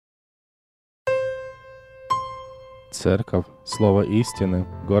Церковь Слово истины,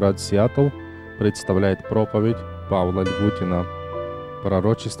 город Сиэтл, представляет проповедь Павла Льгутина.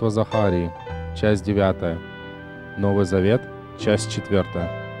 Пророчество Захарии, часть 9. Новый завет, часть 4.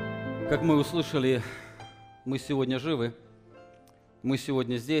 Как мы услышали, мы сегодня живы, мы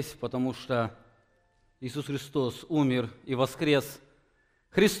сегодня здесь, потому что Иисус Христос умер и воскрес.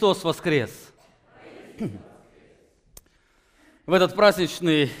 Христос воскрес! В этот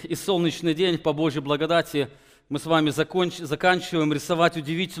праздничный и солнечный день по Божьей благодати мы с вами заканчиваем рисовать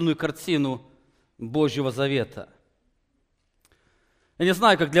удивительную картину Божьего завета. Я не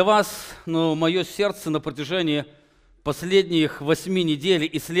знаю, как для вас, но мое сердце на протяжении последних 8 недель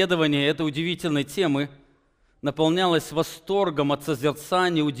исследования этой удивительной темы наполнялось восторгом от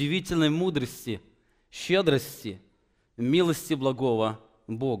созерцания удивительной мудрости, щедрости, милости благого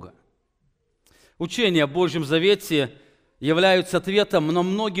Бога. Учения о Божьем завете являются ответом на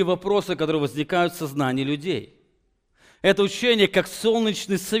многие вопросы, которые возникают в сознании людей. Это учение, как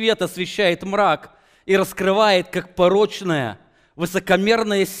солнечный свет, освещает мрак и раскрывает, как порочное,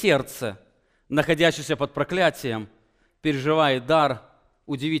 высокомерное сердце, находящееся под проклятием, переживает дар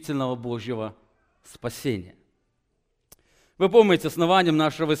удивительного Божьего спасения. Вы помните, основанием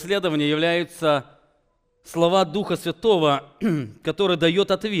нашего исследования являются слова Духа Святого, который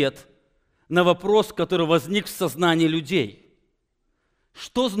дает ответ на вопрос, который возник в сознании людей.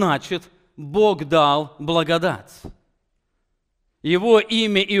 Что значит «Бог дал благодать»? Его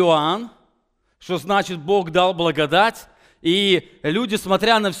имя Иоанн, что значит «Бог дал благодать», и люди,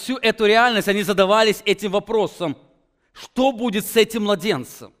 смотря на всю эту реальность, они задавались этим вопросом: что будет с этим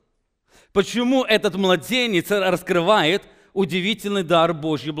младенцем? Почему этот младенец раскрывает удивительный дар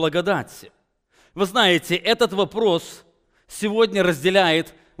Божьей благодати? Вы знаете, этот вопрос сегодня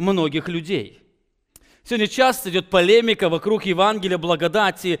разделяет многих людей. Сегодня часто идет полемика вокруг Евангелия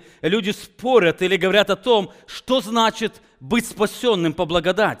благодати. Люди спорят или говорят о том, что значит быть спасенным по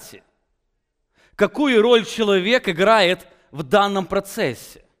благодати. Какую роль человек играет в данном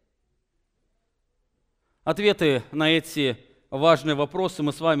процессе? Ответы на эти важные вопросы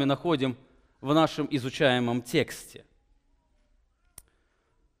мы с вами находим в нашем изучаемом тексте.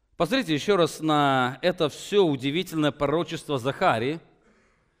 Посмотрите еще раз на это все удивительное пророчество Захарии,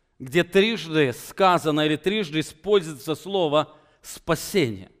 где трижды сказано или трижды используется слово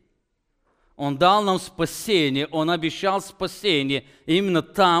 «спасение». Он дал нам спасение, Он обещал спасение, и именно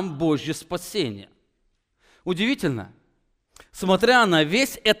там Божье спасение. Удивительно, смотря на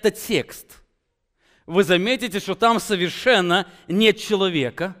весь этот текст, вы заметите, что там совершенно нет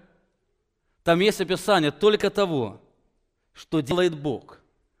человека, там есть описание только того, что делает Бог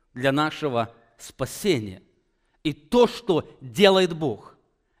для нашего спасения. И то, что делает Бог,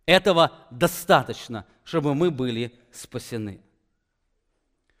 этого достаточно, чтобы мы были спасены.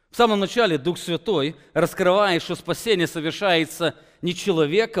 В самом начале Дух Святой раскрывает, что спасение совершается не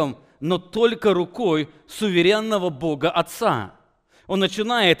человеком, но только рукой суверенного Бога Отца. Он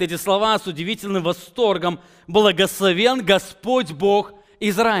начинает эти слова с удивительным восторгом: «Благословен Господь Бог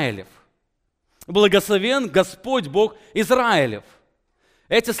Израилев». Благословен Господь Бог Израилев.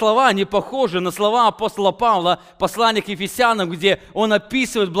 Эти слова, они похожи на слова апостола Павла, послания к Ефесянам, где он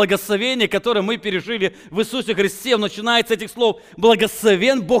описывает благословение, которое мы пережили в Иисусе Христе. Он начинает с этих слов: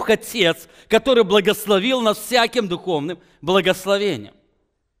 «Благословен Бог Отец, который благословил нас всяким духовным благословением».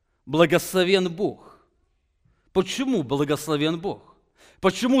 Благословен Бог. Почему благословен Бог?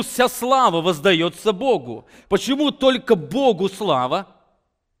 Почему вся слава воздается Богу? Почему только Богу слава?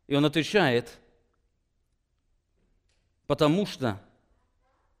 И он отвечает: потому что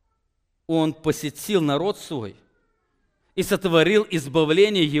Он посетил народ свой и сотворил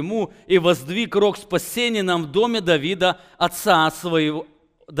избавление ему, и воздвиг рог спасения нам в доме Давида, отца своего,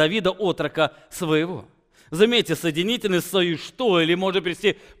 Давида, отрока своего. Заметьте, соединительный союз «что» или можно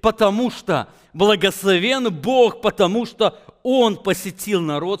перевести «потому что». Благословен Бог, потому что Он посетил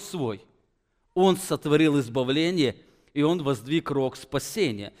народ свой. Он сотворил избавление, и Он воздвиг рог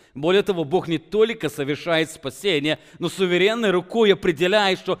спасения. Более того, Бог не только совершает спасение, но суверенной рукой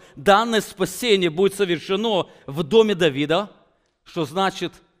определяет, что данное спасение будет совершено в доме Давида, что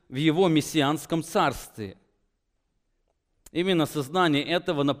значит в Его мессианском царстве. Именно сознание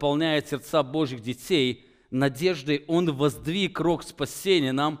этого наполняет сердца Божьих детей надеждой. Он воздвиг рог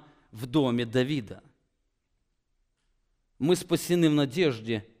спасения нам в доме Давида. Мы спасены в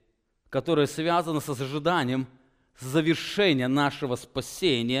надежде, которая связана с ожиданием завершения нашего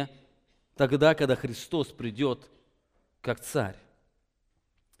спасения тогда, когда Христос придет как Царь.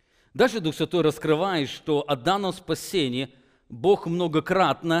 Дальше Дух Святой раскрывает, что о данном спасении Бог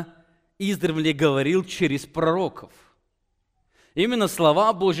многократно издревле говорил через пророков. Именно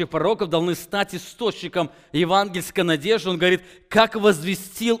слова Божьих пророков должны стать источником евангельской надежды. Он говорит, как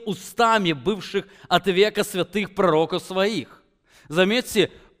возвестил устами бывших от века святых пророков своих.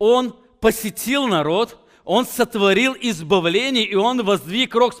 Заметьте, он посетил народ, он сотворил избавление, и он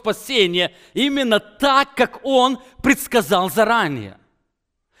воздвиг рог спасения именно так, как он предсказал заранее.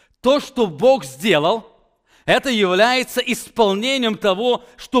 То, что Бог сделал, это является исполнением того,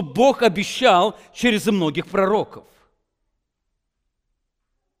 что Бог обещал через многих пророков.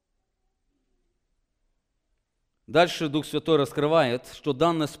 Дальше Дух Святой раскрывает, что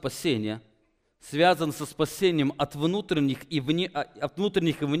данное спасение связано со спасением от внутренних и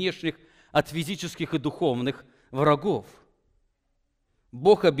внешних, от физических и духовных врагов.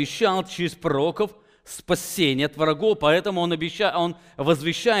 Бог обещал через пророков спасение от врагов, поэтому он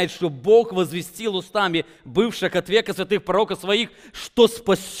возвещает, что Бог возвестил устами бывших от века святых пророков своих, что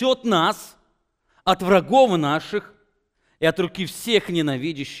спасет нас от врагов наших и от руки всех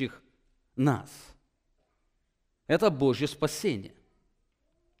ненавидящих нас. Это Божье спасение.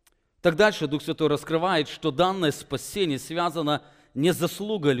 Так дальше Дух Святой раскрывает, что данное спасение связано не с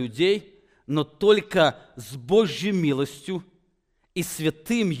заслугой людей, но только с Божьей милостью и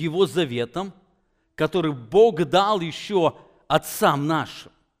святым Его заветом, который Бог дал еще отцам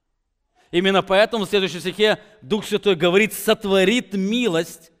нашим. Именно поэтому в следующем стихе Дух Святой говорит, сотворит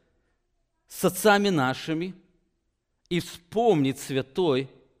милость с отцами нашими и вспомнит святой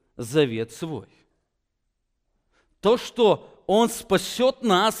завет свой. То, что Он спасет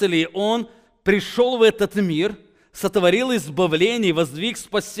нас, или Он пришел в этот мир, сотворил избавление, воздвиг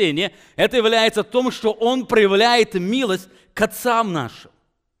спасение, это является том, что Он проявляет милость к отцам нашим.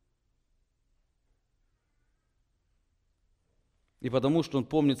 И потому что Он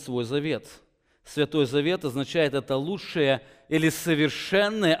помнит свой завет. Святой завет означает это лучшее или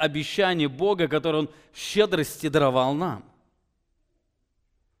совершенное обещание Бога, которое Он в щедрости даровал нам.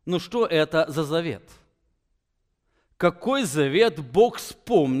 Ну что это за завет? Какой завет Бог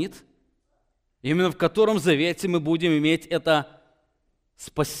вспомнит, именно в котором завете мы будем иметь это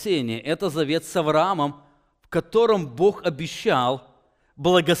спасение? Это завет с Авраамом, в котором Бог обещал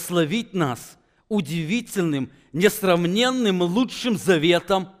благословить нас удивительным, несравненным, лучшим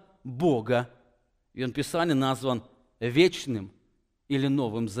заветом Бога. И он в Писании назван вечным или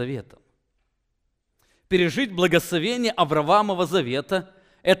новым заветом. Пережить благословение Авраамова завета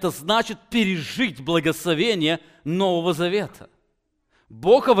 – это значит пережить благословение Нового Завета.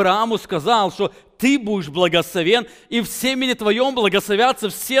 Бог Аврааму сказал, что ты будешь благословен, и в семени твоем благословятся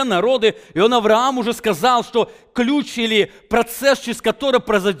все народы. И он Аврааму уже сказал, что ключ или процесс, через который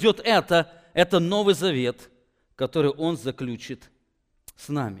произойдет это Новый Завет, который он заключит с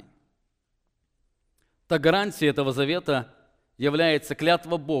нами. Так гарантией этого завета является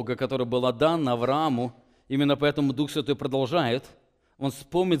клятва Бога, которая была дана Аврааму. Именно поэтому Дух Святой продолжает. Он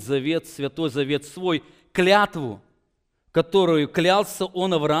вспомнит завет, святой завет свой, клятву, которую клялся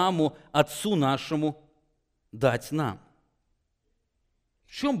он Аврааму, отцу нашему, дать нам.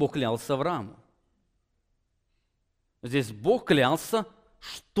 В чем Бог клялся Аврааму? Здесь Бог клялся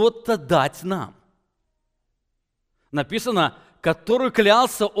что-то дать нам. Написано, которую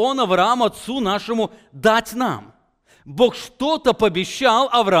клялся он Аврааму, отцу нашему, дать нам. Бог что-то пообещал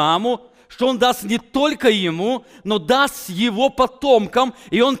Аврааму, что Он даст не только ему, но даст его потомкам,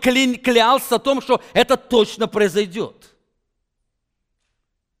 и он клялся о том, что это точно произойдет.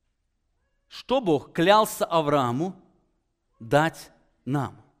 Что Бог клялся Аврааму дать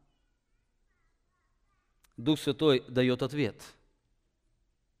нам? Дух Святой дает ответ.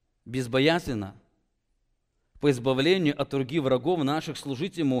 Безбоязненно, по избавлению от руки врагов наших,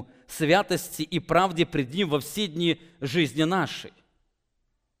 служить Ему святости и правде пред Ним во все дни жизни нашей.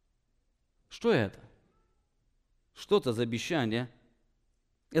 Что это? Что это за обещание?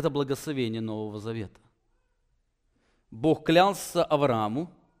 Это благословение Нового Завета. Бог клялся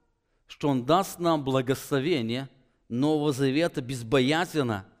Аврааму, что Он даст нам благословение Нового Завета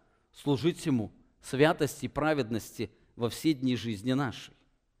безбоязненно служить Ему святости и праведности во все дни жизни нашей.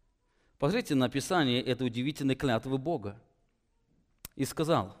 Посмотрите на описание этой удивительной клятвы Бога. И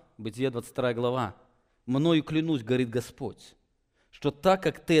сказал, Бытие 22 глава, «Мною клянусь, говорит Господь, что так,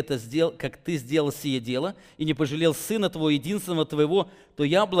 как ты сделал сие дело и не пожалел сына твоего, единственного твоего, то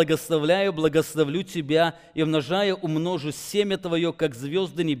я благословлю тебя и, умножая, умножу семя твое, как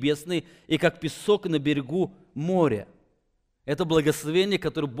звезды небесные и как песок на берегу моря». Это благословение,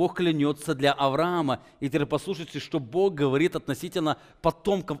 которое Бог клянется для Авраама. И теперь послушайте, что Бог говорит относительно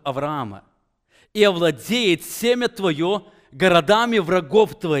потомков Авраама. «И овладеет семя твое городами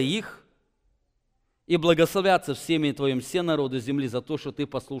врагов твоих, и благословятся в семени твоем все народы земли за то, что ты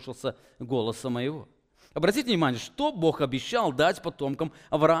послушался голоса моего». Обратите внимание, что Бог обещал дать потомкам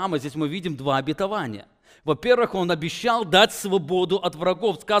Авраама. Здесь мы видим два обетования. Во-первых, Он обещал дать свободу от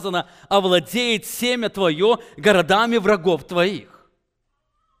врагов. Сказано, овладеет семя твое городами врагов твоих.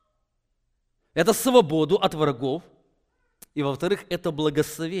 Это свободу от врагов. И во-вторых, это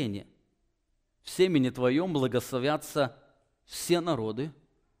благословение. В семени твоем благословятся все народы.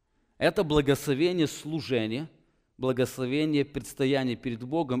 Это благословение служения, благословение предстояния перед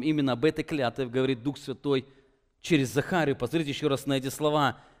Богом. Именно об этой клятве говорит Дух Святой через Захарию. Посмотрите еще раз на эти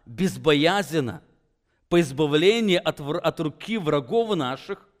слова. Безбоязненно, по избавлению от руки врагов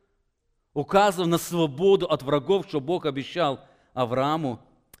наших, указывая на свободу от врагов, что Бог обещал Аврааму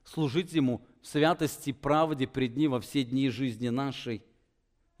служить Ему в святости и правде пред Ним во все дни жизни нашей.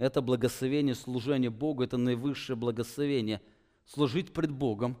 Это благословение, служение Богу, это наивысшее благословение. Служить пред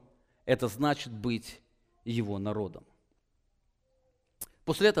Богом – это значит быть Его народом.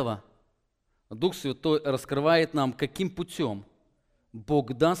 После этого Дух Святой раскрывает нам, каким путем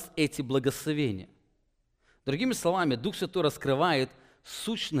Бог даст эти благословения. Другими словами, Дух Святой раскрывает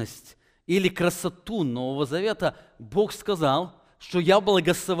сущность или красоту Нового Завета. Бог сказал, что «Я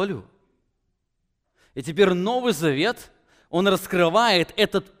благословлю». И теперь Новый Завет, он раскрывает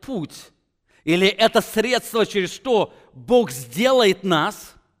этот путь, или это средство, через что Бог сделает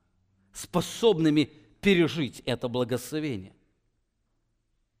нас способными пережить это благословение.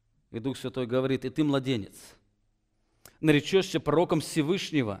 И Дух Святой говорит: «И ты, младенец, наречешься пророком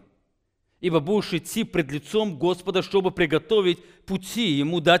Всевышнего, ибо будешь идти пред лицом Господа, чтобы приготовить пути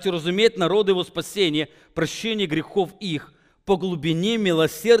Ему, дать уразуметь народу Его спасение, прощение грехов их, по глубине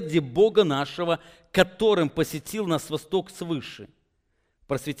милосердия Бога нашего, которым посетил нас восток свыше,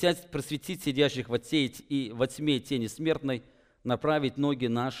 просветить сидящих во тьме и тени смертной, направить ноги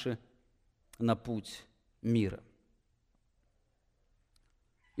наши на путь мира».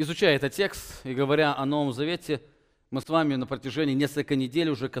 Изучая этот текст и говоря о Новом Завете, мы с вами на протяжении нескольких недель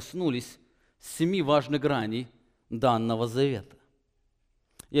уже коснулись 7 важных граней данного завета.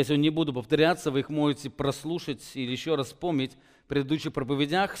 Я сегодня не буду повторяться, вы их можете прослушать или еще раз вспомнить в предыдущих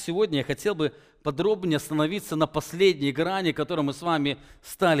проповедях. Сегодня я хотел бы подробнее остановиться на последней грани, которую мы с вами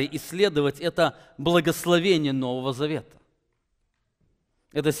стали исследовать. Это благословение Нового Завета.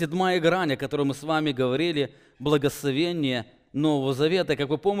 Это 7-я грань, о которой мы с вами говорили, благословение Нового Завета. Как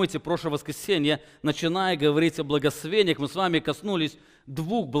вы помните, в прошлое воскресенье, начиная говорить о благословениях, мы с вами коснулись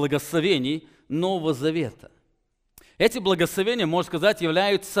 2 благословений Нового Завета. Эти благословения, можно сказать,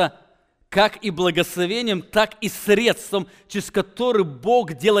 являются как и благословением, так и средством, через которое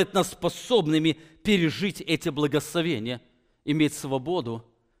Бог делает нас способными пережить эти благословения, иметь свободу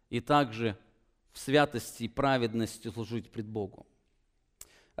и также в святости и праведности служить пред Богом.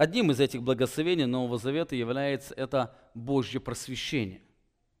 Одним из этих благословений Нового Завета является это Божье просвещение.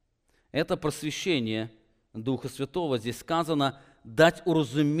 Это просвещение Духа Святого. Здесь сказано «дать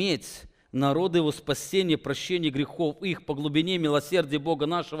уразуметь народы Его спасение, прощение грехов их по глубине милосердия Бога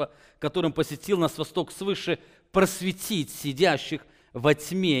нашего, которым посетил нас восток свыше, просветить сидящих во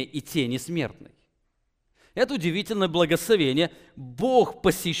тьме и тени смертной». Это удивительное благословение. Бог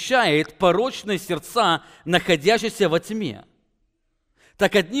посещает порочные сердца, находящиеся во тьме.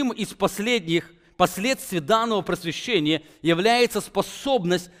 Так одним из последних последствий данного просвещения является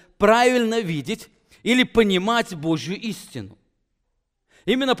способность правильно видеть или понимать Божью истину.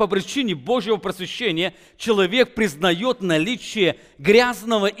 Именно по причине Божьего просвещения человек признает наличие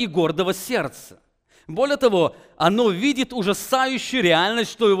грязного и гордого сердца. Более того, оно видит ужасающую реальность,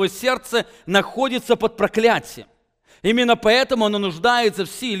 что его сердце находится под проклятием. Именно поэтому оно нуждается в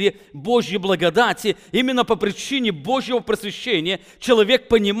силе Божьей благодати. Именно по причине Божьего просвещения человек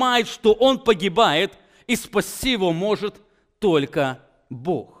понимает, что он погибает, и спасти его может только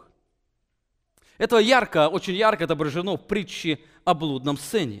Бог. Это очень ярко отображено в притче о блудном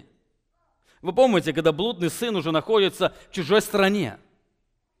сыне. Вы помните, когда блудный сын уже находится в чужой стране,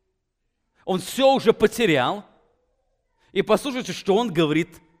 он все уже потерял, и послушайте, что он говорит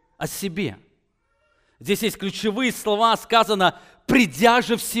о себе. Здесь есть ключевые слова, сказано «придя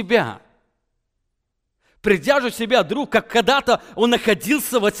же в себя». Придя же в себя, вдруг, как когда-то он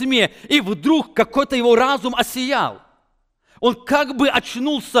находился во тьме, и вдруг какой-то его разум осиял. Он как бы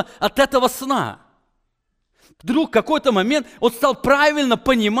очнулся от этого сна. Вдруг в какой-то момент он стал правильно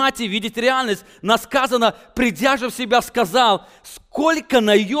понимать и видеть реальность. Нас сказано, придя же в себя, сказал: «Сколько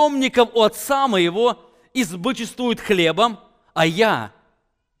наемников у отца моего избыточествуют хлебом, а я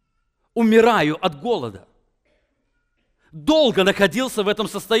умираю от голода». Долго находился в этом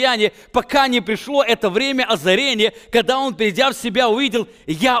состоянии, пока не пришло это время озарения, когда он, придя в себя, увидел: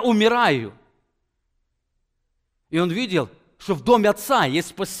 «Я умираю». И он видел, что в доме Отца есть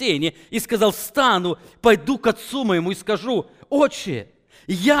спасение, и сказал: встану, пойду к Отцу моему и скажу: Отче,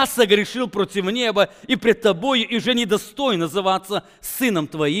 я согрешил против неба и пред Тобою, и уже недостоин называться сыном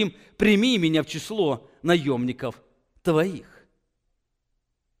Твоим, прими меня в число наемников Твоих.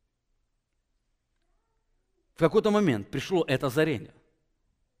 В какой-то момент пришло это озарение.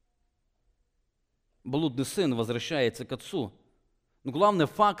 Блудный сын возвращается к отцу. Но главный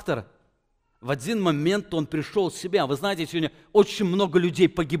фактор, в один момент он пришел в себя. Вы знаете, сегодня очень много людей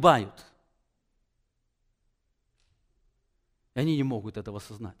погибают. И они не могут этого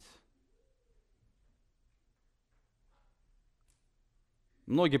осознать.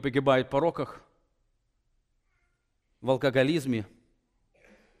 Многие погибают в пороках, в алкоголизме,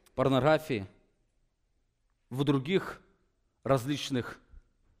 порнографии, в других различных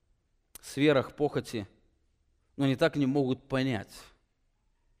сферах похоти, но они так не могут понять,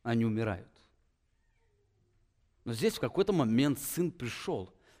 они умирают. Но здесь в какой-то момент сын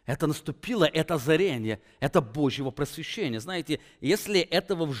пришел. Это наступило, это озарение, это Божьего просвещения. Знаете, если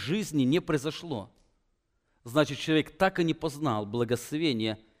этого в жизни не произошло, значит, человек так и не познал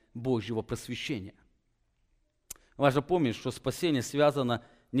благословения Божьего просвещения. Важно помнить, что спасение связано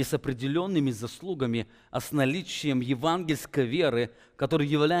не с определенными заслугами, а с наличием евангельской веры, которая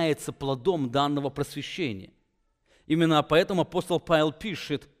является плодом данного просвещения. Именно поэтому апостол Павел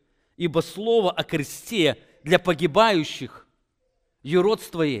пишет: «Ибо слово о кресте для погибающих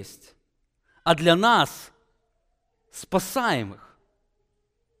юродство есть, а для нас, спасаемых,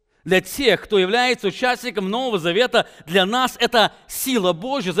 для тех, кто является участником Нового Завета, для нас это сила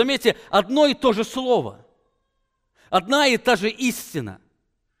Божья». Заметьте, одно и то же слово, одна и та же истина.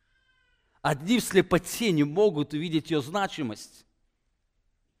 Одни в слепоте не могут увидеть ее значимость,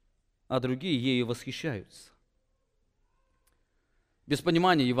 а другие ею восхищаются. Без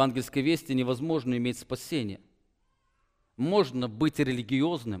понимания евангельской вести невозможно иметь спасение. Можно быть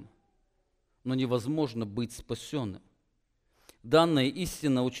религиозным, но невозможно быть спасенным. Данная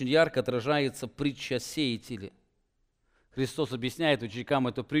истина очень ярко отражается в притче о сеятеле. Христос объясняет ученикам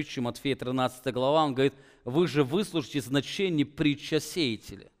эту притчу, Матфея 13 глава, Он говорит: «Вы же выслушайте значение притчи о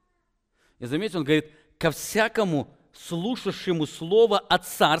сеятеле». И заметьте, Он говорит: «Ко всякому слушавшему слово о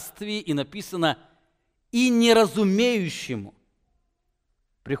царстве», и написано: «и неразумеющему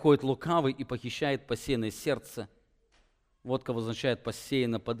приходит лукавый и похищает посеянное сердце». Вот кого означает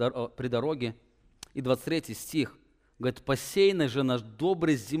 «посеяно при дороге». И 23 стих говорит: «Посеянное же на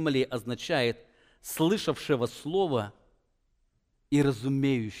доброй земле» означает слышавшего слова и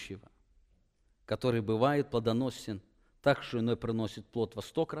разумеющего, который бывает плодоносен так, что иной приносит плод во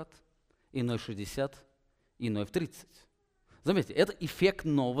 100 крат, иной 60, иной в 30. Заметьте, это эффект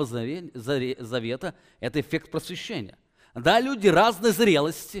Нового Завета, это эффект просвещения. Да, люди разной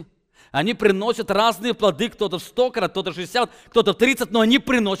зрелости, они приносят разные плоды, кто-то в 100 крат, кто-то в 60, кто-то в 30, но они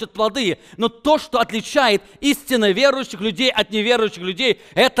приносят плоды. Но то, что отличает истинно верующих людей от неверующих людей,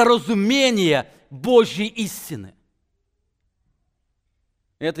 это разумение Божьей истины.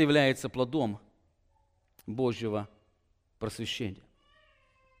 Это является плодом Божьего просвещения.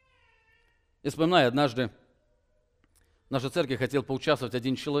 Я вспоминаю, однажды в нашей церкви хотел поучаствовать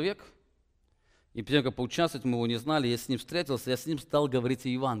один человек, и перед тем, как поучаствовать, мы его не знали, я с ним встретился, я с ним стал говорить о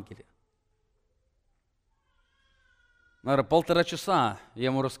Евангелии. Наверное, 1,5 часа я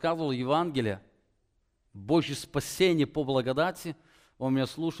ему рассказывал Евангелие, Божье спасение по благодати. Он меня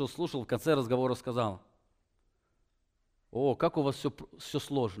слушал, в конце разговора сказал: «О, как у вас все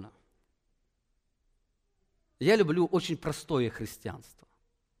сложно». Я люблю очень простое христианство.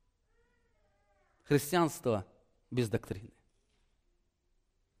 Христианство без доктрины.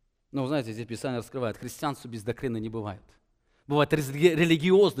 Но, вы знаете, здесь Писание раскрывает: христианство без доктрины не бывает. Бывает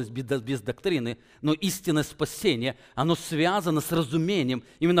религиозность без доктрины, но истинное спасение, оно связано с разумением.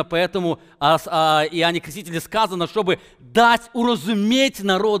 Именно поэтому о Иоанне Крестителе сказано, чтобы дать уразуметь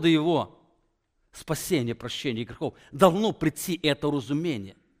народу его. Спасение, прощение грехов. Должно прийти это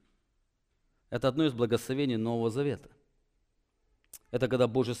уразумение. Это одно из благословений Нового Завета. Это когда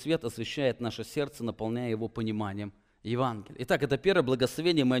Божий свет освещает наше сердце, наполняя его пониманием Евангелия. Итак, это первое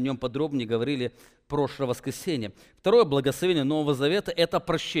благословение, мы о нем подробнее говорили в прошлое воскресенье. Второе благословение Нового Завета – это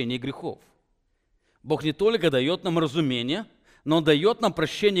прощение грехов. Бог не только дает нам разумение, но Он дает нам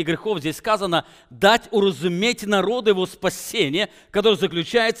прощение грехов. Здесь сказано: дать уразуметь народу его спасение, которое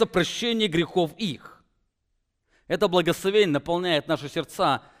заключается в прощении грехов их. Это благословение наполняет наши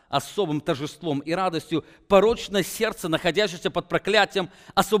сердца особым торжеством и радостью. Порочное сердце, находящееся под проклятием,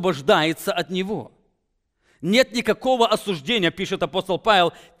 освобождается от него. Нет никакого осуждения, пишет апостол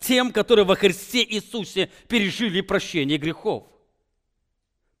Павел, тем, которые во Христе Иисусе пережили прощение грехов.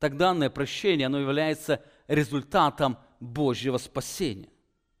 Так данное прощение, оно является результатом Божьего спасения.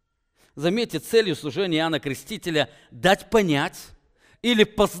 Заметьте, целью служения Иоанна Крестителя дать понять или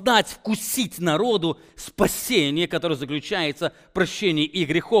познать, вкусить народу спасение, которое заключается в прощении их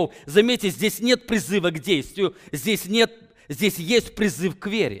грехов. Заметьте, здесь нет призыва к действию, здесь есть призыв к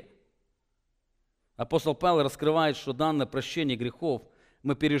вере. Апостол Павел раскрывает, что данное прощение грехов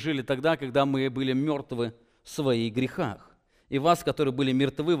мы пережили тогда, когда мы были мертвы в своих грехах. И вас, которые были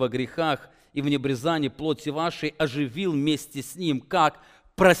мертвы во грехах и в небрезании плоти вашей, оживил вместе с Ним, как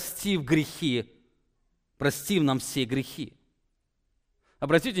простив нам все грехи.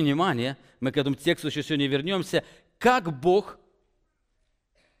 Обратите внимание, мы к этому тексту еще сегодня вернемся, как Бог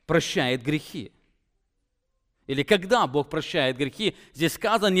прощает грехи. Или когда Бог прощает грехи, здесь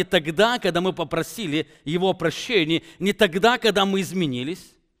сказано не тогда, когда мы попросили Его прощения, не тогда, когда мы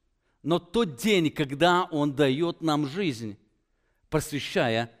изменились, но тот день, когда Он дает нам жизнь,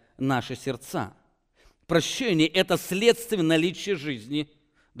 просвещая наши сердца. Прощение – это следствие наличия жизни.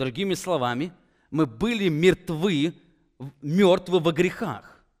 Другими словами, мы были мертвы во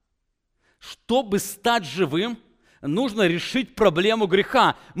грехах. Чтобы стать живым, нужно решить проблему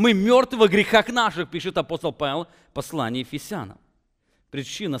греха. Мы мертвы во грехах наших, пишет апостол Павел в послании Ефесянам.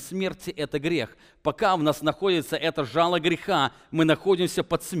 Причина смерти – это грех. Пока в нас находится это жало греха, мы находимся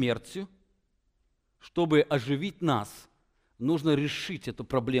под смертью. Чтобы оживить нас, нужно решить эту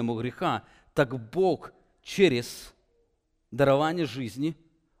проблему греха. Так Бог через дарование жизни,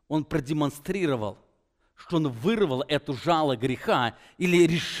 Он продемонстрировал, что Он вырвал эту жало греха или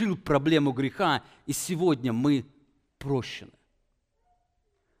решил проблему греха, и сегодня мы прощены.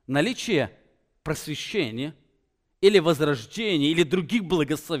 Наличие просвещения или возрождения, или других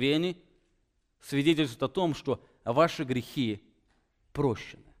благословений свидетельствует о том, что ваши грехи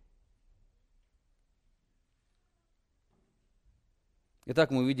прощены.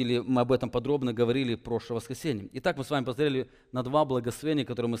 Итак, мы об этом подробно говорили в прошлое воскресенье. Итак, мы с вами посмотрели на два благословения,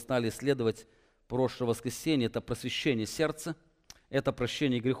 которые мы стали исследовать в прошлое воскресенье. Это просвещение сердца, это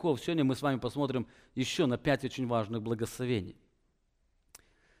прощение грехов. Сегодня мы с вами посмотрим еще на 5 очень важных благословений.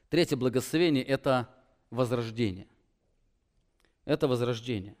 Третье благословение – это возрождение. Это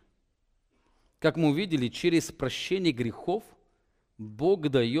возрождение. Как мы увидели, через прощение грехов Бог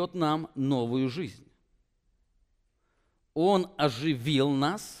дает нам новую жизнь. Он оживил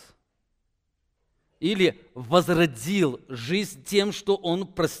нас или возродил жизнь тем, что Он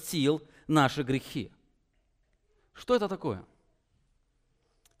простил наши грехи. Что это такое?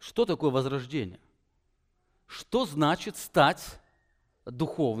 Что такое возрождение? Что значит стать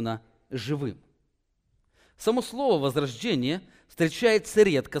духовно живым? Само слово «возрождение» встречается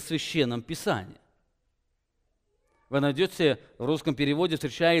редко в Священном Писании. Вы найдете, в русском переводе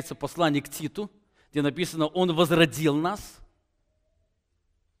встречается послание к Титу, где написано «Он возродил нас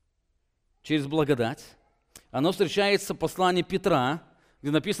через благодать». Оно встречается в послании Петра,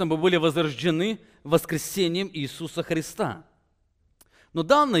 где написано «Мы были возрождены воскресением Иисуса Христа». Но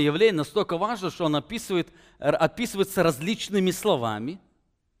данное явление настолько важно, что оно описывается различными словами,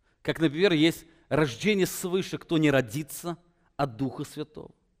 как, например, есть «рождение свыше, кто не родится от Духа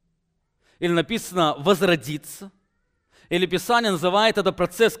Святого». Или написано «возродиться». Или Писание называет этот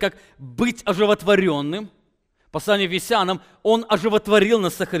процесс как «быть оживотворенным». Послание Ефесянам «Он оживотворил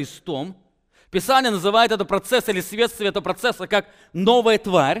нас со Христом». Писание называет этот процесс или следствие этого процесса как «новая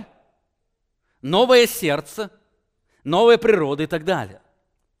тварь», «новое сердце», «новая природа» и так далее.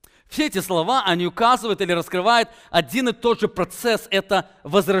 Все эти слова, они указывают или раскрывают один и тот же процесс – это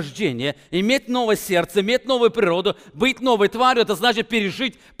возрождение. Иметь новое сердце, иметь новую природу, быть новой тварью – это значит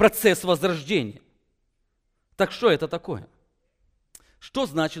пережить процесс возрождения. Так что это такое? Что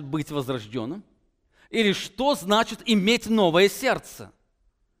значит быть возрожденным? Или что значит иметь новое сердце?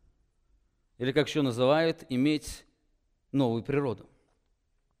 Или, как еще называют, иметь новую природу?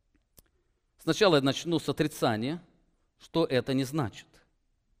 Сначала я начну с отрицания, что это не значит.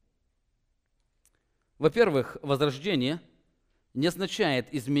 Во-первых, возрождение не означает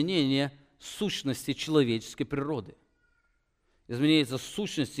изменение сущности человеческой природы. Изменяется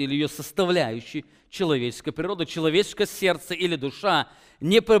сущность или ее составляющей человеческой природы. Человеческое сердце или душа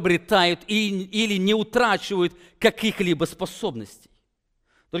не приобретают или не утрачивают каких-либо способностей.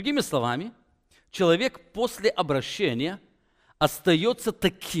 Другими словами, человек после обращения остается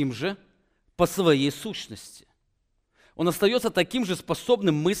таким же по своей сущности. Он остается таким же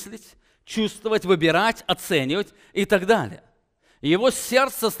способным мыслить, чувствовать, выбирать, оценивать и так далее. Его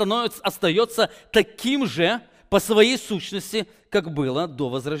сердце остается таким же по своей сущности, как было до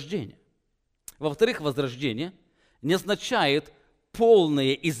возрождения. Во-вторых, возрождение не означает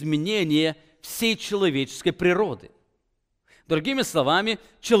полное изменение всей человеческой природы. Другими словами,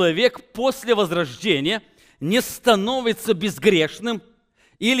 человек после возрождения не становится безгрешным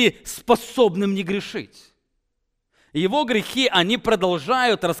или способным не грешить. Его грехи, они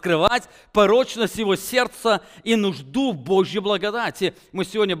продолжают раскрывать порочность его сердца и нужду в Божьей благодати. Мы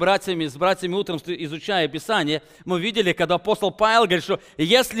сегодня с братьями утром, изучая Писание, мы видели, когда апостол Павел говорит, что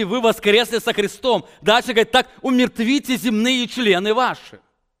если вы воскресли со Христом, дальше говорит, так умертвите земные члены ваши.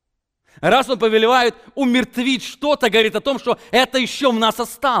 Раз он повелевает умертвить что-то, говорит о том, что это еще в нас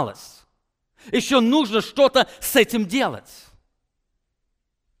осталось. Еще нужно что-то с этим делать.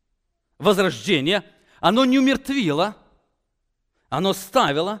 Возрождение – оно не умертвило, оно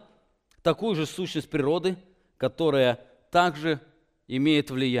ставило такую же сущность природы, которая также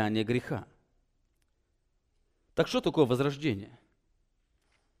имеет влияние греха. Так что такое возрождение?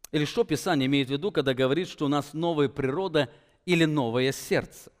 Или что Писание имеет в виду, когда говорит, что у нас новая природа или новое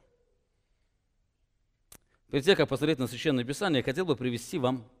сердце? Перед тем, как посмотреть на Священное Писание, я хотел бы привести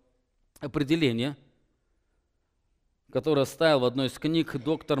вам определение, которое оставил в одной из книг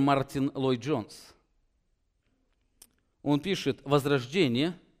доктор Мартин Ллойд-Джонс. Он пишет,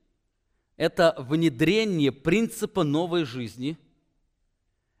 возрождение – это внедрение принципа новой жизни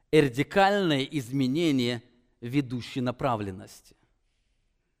и радикальное изменение ведущей направленности.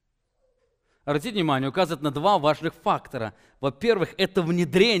 Обратите внимание, указывает на два важных фактора. Во-первых, это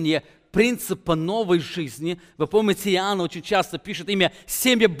внедрение принципа новой жизни. Вы помните, Иоанн очень часто пишет имя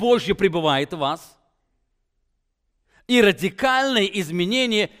 «Семя Божье пребывает в вас». И радикальное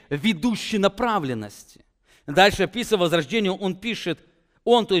изменение ведущей направленности. Дальше, описывая возрождение, он пишет,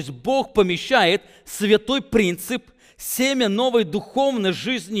 то есть Бог помещает святой принцип, семя новой духовной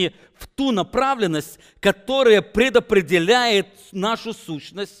жизни в ту направленность, которая предопределяет нашу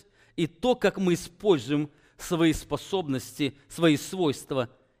сущность и то, как мы используем свои способности, свои свойства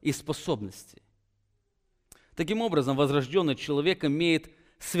и способности. Таким образом, возрожденный человек имеет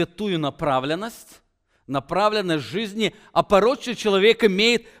святую направленность жизни, а порочный человек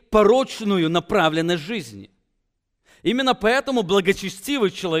имеет порочную направленность жизни. Именно поэтому благочестивый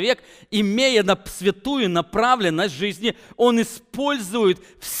человек, имея святую направленность жизни, он использует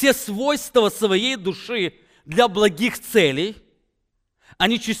все свойства своей души для благих целей, а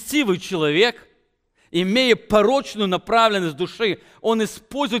нечестивый человек, имея порочную направленность души, он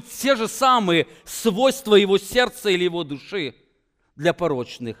использует те же самые свойства его сердца или его души для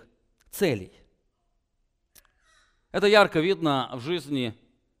порочных целей. Это ярко видно в жизни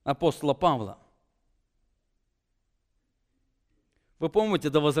апостола Павла. Вы помните,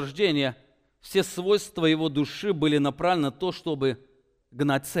 до возрождения все свойства его души были направлены на то, чтобы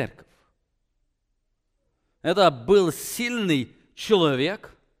гнать церковь. Это был сильный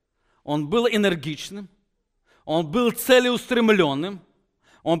человек, он был энергичным, он был целеустремленным,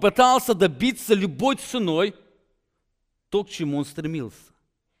 он пытался добиться любой ценой то, к чему он стремился.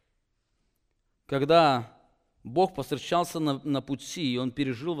 Когда Бог повстречался на пути, и он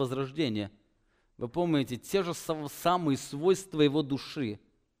пережил возрождение, вы помните, те же самые свойства его души,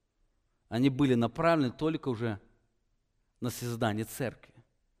 они были направлены только уже на создание церкви.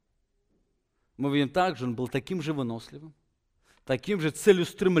 Мы видим также, он был таким же выносливым, таким же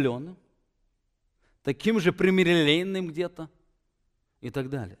целеустремленным, таким же примирительным где-то и так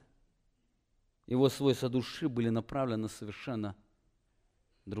далее. Его свойства души были направлены на совершенно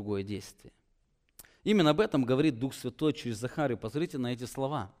другое действие. Именно об этом говорит Дух Святой через Захарию. Посмотрите на эти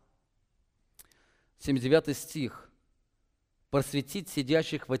слова. 79 стих. «Просветить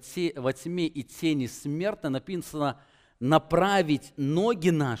сидящих во тьме и тени смерти», написано, «направить ноги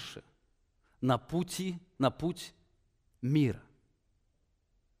наши на путь мира».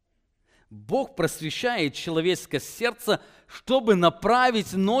 Бог просвещает человеческое сердце, чтобы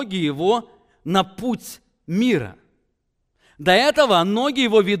направить ноги его на путь мира. До этого ноги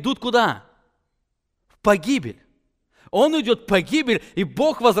его ведут куда? В погибель. Он идет в погибель, и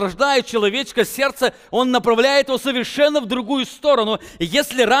Бог возрождает человеческое сердце, Он направляет его совершенно в другую сторону. И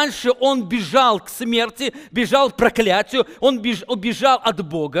если раньше он бежал к смерти, бежал к проклятию, он убежал от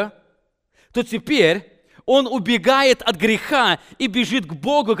Бога, то теперь он убегает от греха и бежит к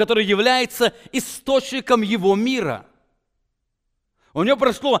Богу, который является источником его мира. У него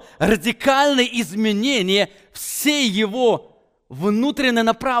прошло радикальное изменение всей его внутренней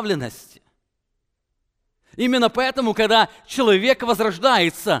направленности. Именно поэтому, когда человек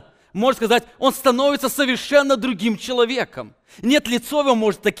возрождается, можно сказать, он становится совершенно другим человеком. Нет, лицо его,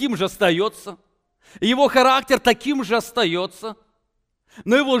 может, таким же остается, его характер таким же остается,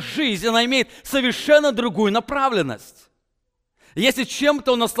 но его жизнь, она имеет совершенно другую направленность. Если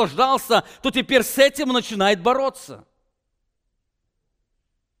чем-то он наслаждался, то теперь с этим он начинает бороться.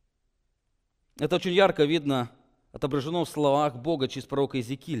 Это очень ярко видно, отображено в словах Бога через пророка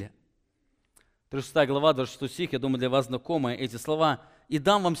Иезекииля. 36 глава, 26 стих, я думаю, для вас знакомы эти слова. «И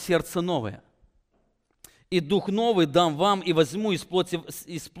дам вам сердце новое, и дух новый дам вам, и возьму из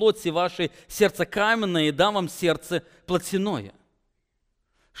плоти вашей сердце каменное, и дам вам сердце плотяное».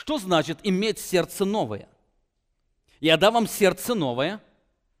 Что значит иметь сердце новое? Я дам вам сердце новое.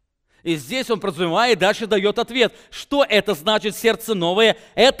 И здесь он подразумевает, дальше дает ответ. Что это значит сердце новое?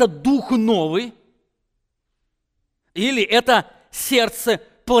 Это дух новый. Или это сердце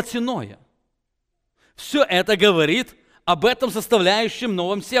плотяное. Все это говорит об этом составляющем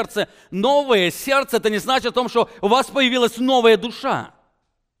новом сердце. Новое сердце – это не значит о том, что у вас появилась новая душа.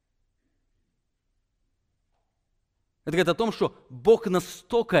 Это говорит о том, что Бог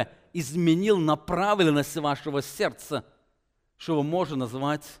настолько изменил направленность вашего сердца, что его можно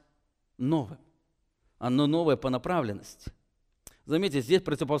назвать новым. Оно новое по направленности. Заметьте, здесь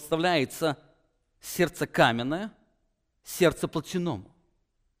противопоставляется сердце каменное, сердце плотяному.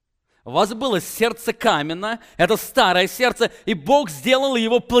 У вас было сердце каменное, это старое сердце, и Бог сделал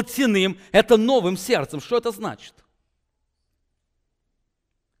его плотяным, это новым сердцем. Что это значит?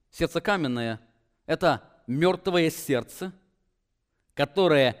 Сердце каменное – это мертвое сердце,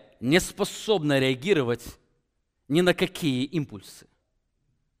 которое не способно реагировать ни на какие импульсы.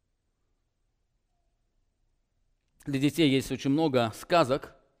 Для детей есть очень много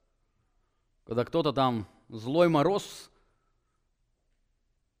сказок, когда кто-то там, злой мороз,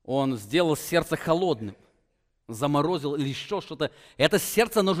 он сделал сердце холодным, заморозил или еще что-то. Это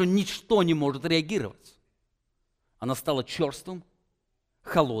сердце, оно же ничто не может реагировать. Оно стало черствым,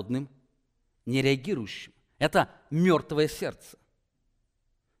 холодным, нереагирующим. Это мертвое сердце.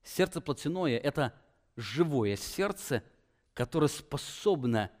 Сердце плотяное – это живое сердце, которое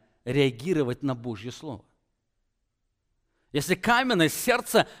способно реагировать на Божье Слово. Если каменное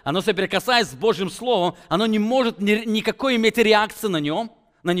сердце, оно соприкасается с Божьим Словом, оно не может никакой иметь реакции на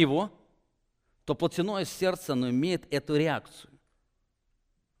него, то плотяное сердце, оно имеет эту реакцию.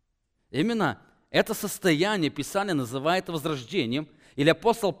 Именно это состояние Писание называет возрождением, или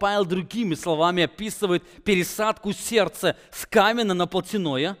апостол Павел другими словами описывает пересадку сердца с каменного на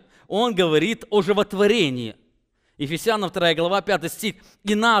плотяное. Он говорит о животворении. Ефесянам 2 глава, 5 стих.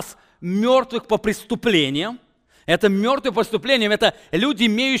 «И нас, мертвых по преступлениям». Это мертвые по преступлениям, это люди,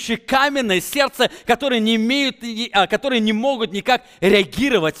 имеющие каменное сердце, которые не могут никак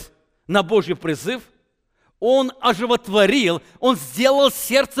реагировать на Божий призыв. Он оживотворил, Он сделал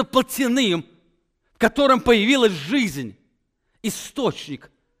сердце плотяным, в котором появилась жизнь,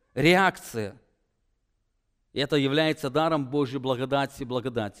 источник, реакция. И это является даром Божьей благодати,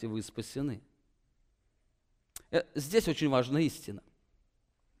 благодати вы спасены. Здесь очень важна истина.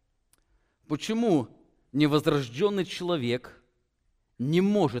 Почему невозрожденный человек не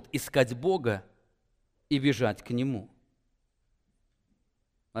может искать Бога и бежать к Нему?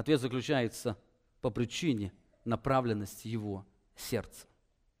 Ответ заключается по причине направленности его сердца.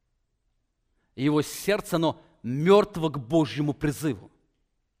 Его сердце, оно мертво к Божьему призыву.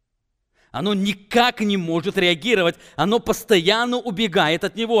 Оно никак не может реагировать, оно постоянно убегает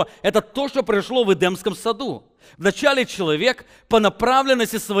от него. Это то, что произошло в Эдемском саду. Вначале человек по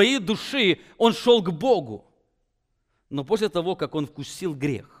направленности своей души, он шел к Богу. Но после того, как он вкусил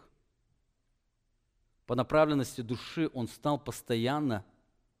грех, по направленности души он стал постоянно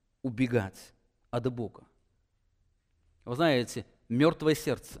убегать от Бога. Вы знаете, мертвое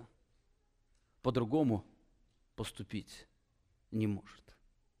сердце по-другому поступить не может.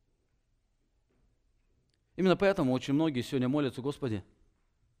 Именно поэтому очень многие сегодня молятся: Господи,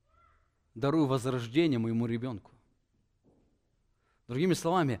 даруй возрождение моему ребенку. Другими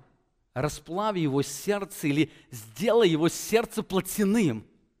словами, расплави его сердце или сделай его сердце плотяным,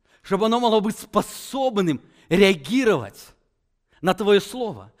 чтобы оно могло быть способным реагировать на Твое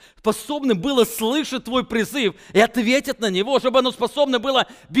Слово, способным было слышать Твой призыв и ответить на него, чтобы оно способно было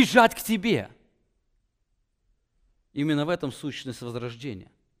бежать к Тебе. Именно в этом сущность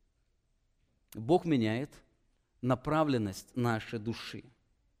возрождения. Бог меняет направленность нашей души.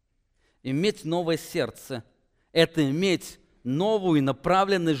 Иметь новое сердце – это иметь новую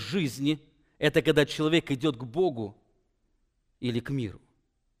направленность жизни. Это когда человек идет к Богу или к миру.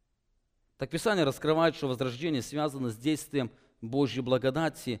 Так Писание раскрывает, что возрождение связано с действием Божьей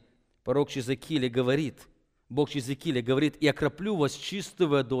благодати. Пророк Захарии говорит, Бог через Захария говорит: «И окроплю вас чистой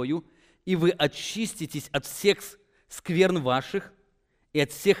водою, и вы очиститесь от всех скверн ваших, и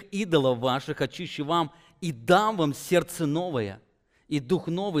от всех идолов ваших очищу вам, и дам вам сердце новое, и дух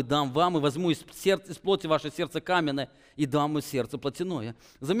новый дам вам, и возьму из плоти ваше сердце каменное, и дам вам сердце плотяное».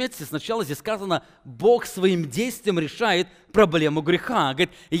 Заметьте, сначала здесь сказано, Бог своим действием решает проблему греха.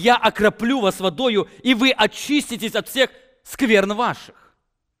 Говорит: «Я окроплю вас водою, и вы очиститесь от всех скверн ваших».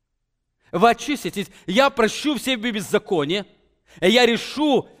 Вы очиститесь, я прощу все беззакония, и я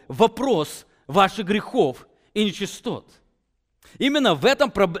решу вопрос ваших грехов и нечистот. Именно в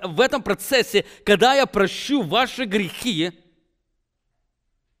этом процессе, когда я прощу ваши грехи,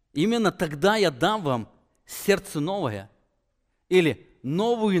 именно тогда я дам вам сердце новое, или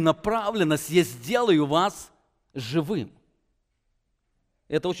новую направленность, я сделаю вас живым.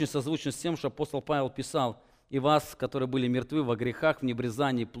 Это очень созвучно с тем, что апостол Павел писал: «И вас, которые были мертвы во грехах, в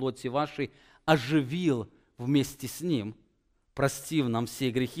небрезании плоти вашей, оживил вместе с Ним, простив нам все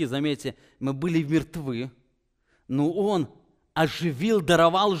грехи». Заметьте, мы были мертвы, но Он оживил,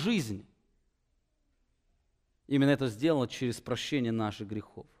 даровал жизнь. Именно это сделано через прощение наших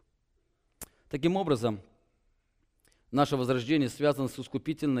грехов. Таким образом, наше возрождение связано с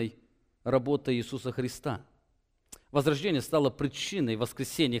искупительной работой Иисуса Христа. Возрождение стало причиной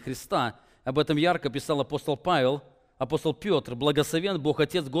воскресения Христа. Об этом ярко писал апостол Петр: «Благословен Бог,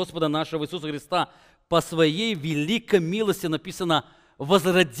 Отец Господа нашего Иисуса Христа, по Своей великой милости», написано,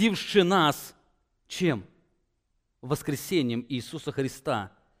 возродивший нас, чем? Воскресением Иисуса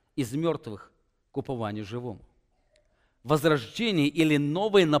Христа из мертвых к упованию живому. Возрождение или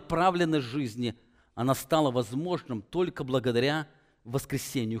новая направленность жизни, она стала возможным только благодаря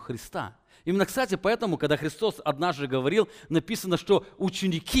воскресению Христа. Именно, кстати, поэтому, когда Христос однажды говорил, написано, что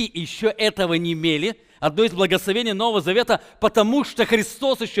ученики еще этого не имели, одно из благословений Нового Завета, потому что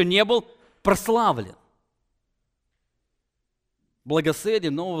Христос еще не был прославлен.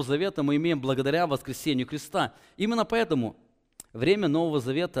 Благословение Нового Завета мы имеем благодаря воскресению Христа. Именно поэтому время Нового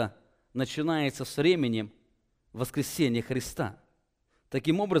Завета начинается с времени воскресения Христа.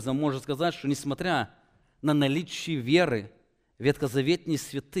 Таким образом, можно сказать, что несмотря на наличие веры, ветхозаветные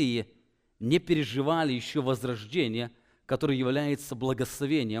святые не переживали еще возрождение, которое является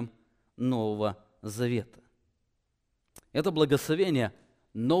благословением Нового Завета. Это благословение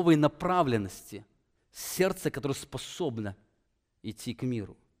новой направленности, сердце, которое способно идти к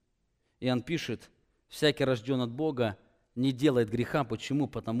миру. Иоанн пишет: «Всякий, рожден от Бога, не делает греха». Почему?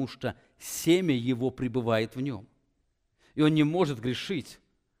 Потому что семя его пребывает в нем. И он не может грешить,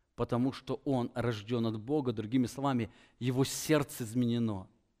 потому что он рожден от Бога. Другими словами, его сердце изменено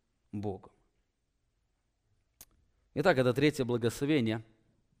Богом. Итак, это третье благословение.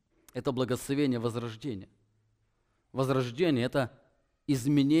 Это благословение возрождения. Возрождение – это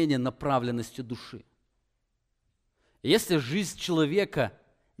изменение направленности души. Если жизнь человека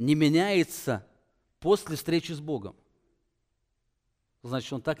не меняется после встречи с Богом,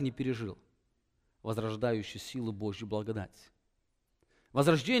 значит, он так не пережил возрождающую силу Божьей благодати.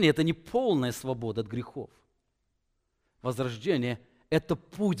 Возрождение – это не полная свобода от грехов. Возрождение – это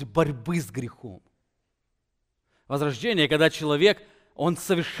путь борьбы с грехом. Возрождение, когда человек, он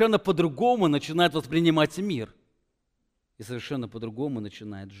совершенно по-другому начинает воспринимать мир и совершенно по-другому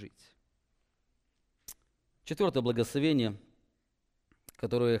начинает жить. Четвертое благословение,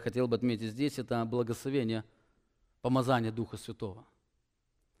 которое я хотел бы отметить здесь, это благословение помазания Духа Святого.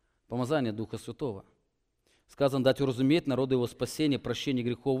 Помазание Духа Святого. Сказано: «Дать уразуметь народу его спасение, прощение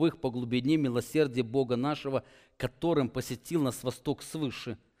грехов их, по глубине милосердия Бога нашего, которым посетил нас восток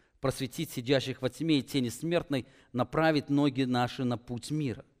свыше, просветить сидящих во тьме и тени смертной, направить ноги наши на путь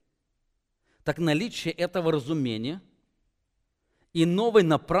мира». Так наличие этого разумения и новой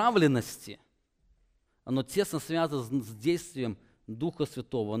направленности, оно тесно связано с действием Духа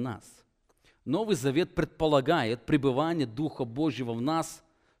Святого в нас. Новый Завет предполагает пребывание Духа Божьего в нас,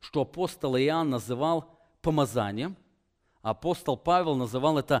 что апостол Иоанн называл помазанием, а апостол Павел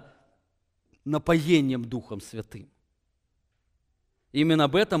называл это напоением Духом Святым. Именно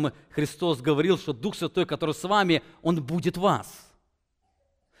об этом Христос говорил, что Дух Святой, который с вами, Он будет в вас.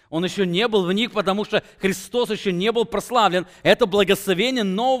 Он еще не был в них, потому что Христос еще не был прославлен. Это благословение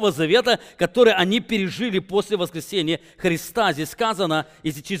Нового Завета, которое они пережили после воскресения Христа. Здесь сказано,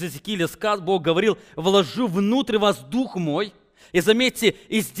 и через Иезекииля Бог говорил: «Вложу внутрь вас Дух мой». И заметьте,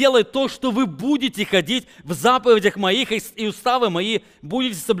 и сделай то, что вы будете ходить в заповедях моих, и уставы мои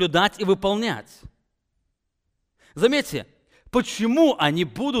будете соблюдать и выполнять. Заметьте, почему они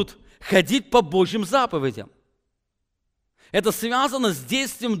будут ходить по Божьим заповедям? Это связано с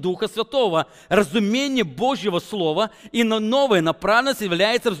действием Духа Святого. Разумение Божьего Слова и новая направленность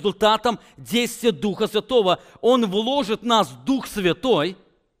является результатом действия Духа Святого. Он вложит в нас Дух Святой.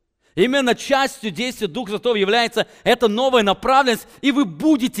 Именно частью действия Духа Святого является эта новая направленность, и вы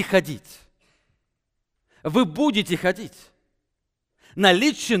будете ходить. Вы будете ходить.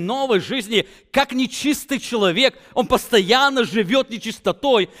 Наличие новой жизни, как нечистый человек, он постоянно живет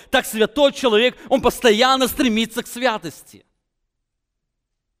нечистотой, так святой человек, он постоянно стремится к святости.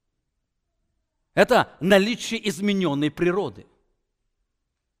 Это наличие измененной природы.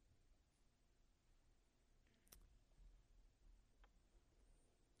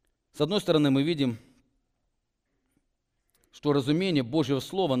 С одной стороны, мы видим, что разумение Божьего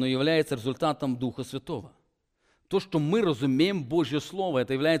Слова, оно является результатом Духа Святого. То, что мы разумеем Божье Слово,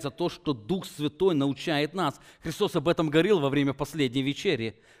 это является то, что Дух Святой научает нас. Христос об этом говорил во время последней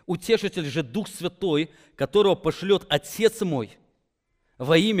вечери. «Утешитель же Дух Святой, которого пошлет Отец мой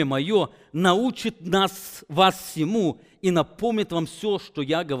во имя Мое, научит вас всему и напомнит вам все, что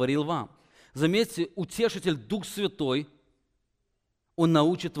я говорил вам». Заметьте, Утешитель Дух Святой, Он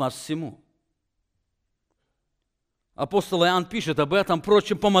научит вас всему. Апостол Иоанн пишет об этом,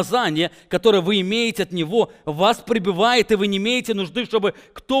 впрочем, помазание, которое вы имеете от Него, в вас пребывает, и вы не имеете нужды, чтобы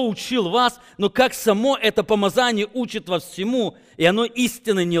кто учил вас, но как само это помазание учит вас всему, и оно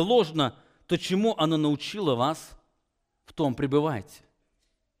истинно не ложно, то чему оно научило вас, в том пребывайте.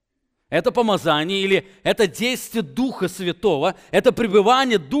 Это помазание или это действие Духа Святого, это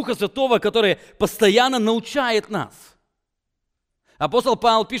пребывание Духа Святого, которое постоянно научает нас. Апостол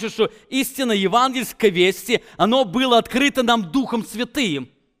Павел пишет, что истина евангельской вести, оно было открыто нам Духом Святым,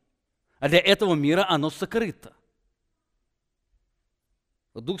 а для этого мира оно сокрыто.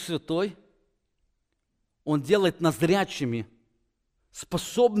 Дух Святой, Он делает нас зрячими,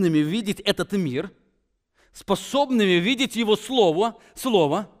 способными видеть этот мир, способными видеть Его Слово,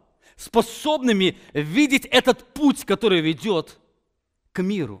 способными видеть этот путь, который ведет к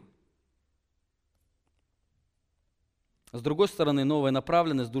миру. С другой стороны, новая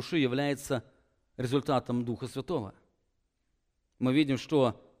направленность души является результатом Духа Святого. Мы видим,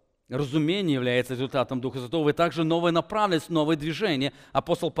 что разумение является результатом Духа Святого, и также новая направленность, новое движение.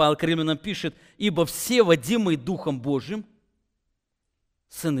 Апостол Павел к Римлянам пишет: «Ибо все, водимые Духом Божьим,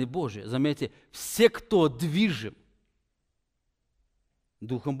 сыны Божьи». Заметьте, все, кто движим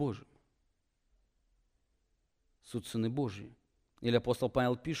Духом Божьим, суть сыны Божьи. Или апостол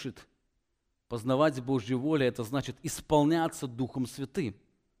Павел пишет: познавать Божью волю – это значит исполняться Духом Святым.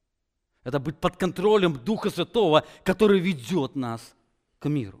 Это быть под контролем Духа Святого, который ведет нас к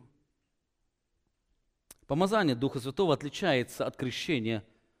миру. Помазание Духа Святого отличается от крещения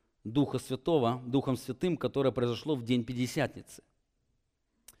Духа Святого Духом Святым, которое произошло в день Пятидесятницы.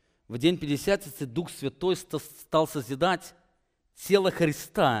 В день Пятидесятницы Дух Святой стал созидать тело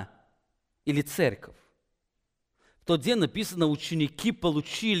Христа или церковь. В тот день написано, ученики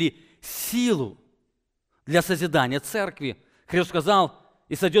получили силу для созидания церкви. Христос сказал: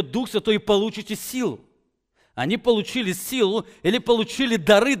 «И сойдет Дух Святой, и получите силу». Они получили силу или получили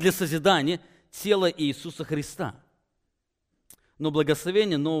дары для созидания тела Иисуса Христа. Но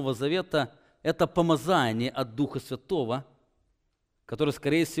благословение Нового Завета – это помазание от Духа Святого, которое,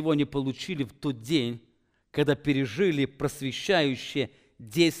 скорее всего, они получили в тот день, когда пережили просвещающее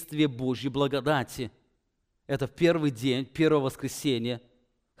действие Божьей благодати. Это в первый день, первое воскресенье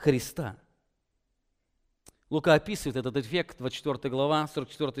Христа. Лука описывает этот эффект, 24 глава,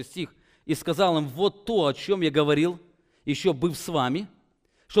 44 стих. «И сказал им: вот то, о чем я говорил, еще быв с вами,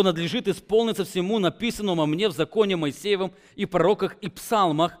 что надлежит исполниться всему написанному о мне в законе Моисеевом и пророках и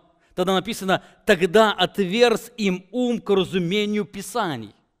псалмах». Тогда написано: «Тогда отверз им ум к разумению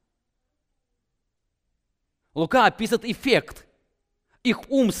Писаний». Лука описывает эффект. Их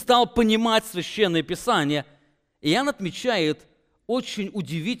ум стал понимать Священное Писание. И Иоанн отмечает очень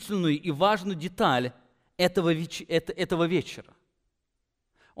удивительную и важную деталь этого вечера.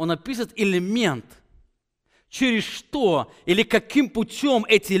 Он описывает элемент, через что или каким путем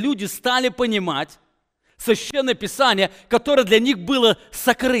эти люди стали понимать Священное Писание, которое для них было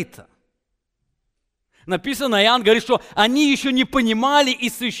сокрыто. Написано, Иоанн говорит, что они еще не понимали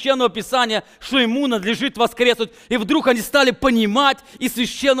из Священного Писания, что ему надлежит воскреснуть. И вдруг они стали понимать из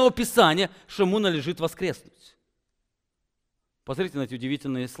Священного Писания, что ему надлежит воскреснуть. Посмотрите на эти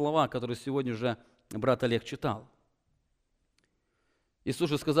удивительные слова, которые сегодня уже брат Олег читал.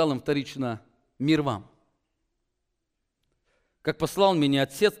 Иисус же сказал им вторично: «Мир вам! Как послал меня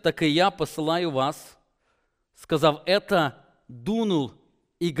Отец, так и я посылаю вас». Сказав это, дунул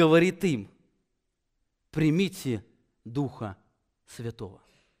и говорит им: «Примите Духа Святого».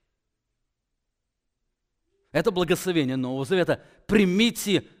 Это благословение Нового Завета.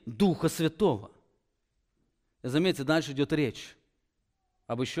 Примите Духа Святого. И заметьте, дальше идет речь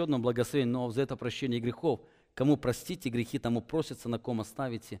об еще одном благословении Нового Завета — прощении грехов. Кому простите грехи, тому просятся, на ком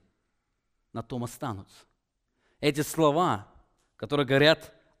оставите, на том останутся. Эти слова, которые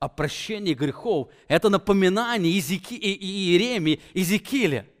говорят о прощении грехов, это напоминание Иеремии,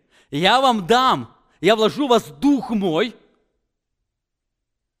 Иезекииля. «Я вам дам, я вложу в вас Дух мой,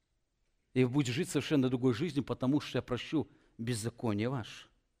 и вы будете жить совершенно другой жизнью, потому что я прощу беззаконие ваше».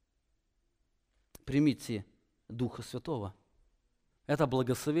 Примите Духа Святого. Это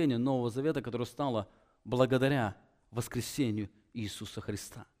благословение Нового Завета, которое стало благодаря воскресению Иисуса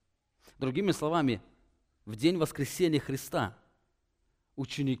Христа. Другими словами, в день воскресения Христа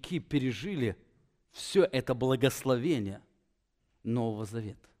ученики пережили все это благословение Нового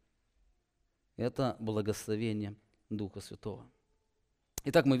Завета. Это благословение Духа Святого.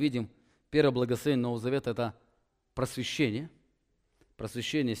 Итак, мы видим, первое благословение Нового Завета – это просвещение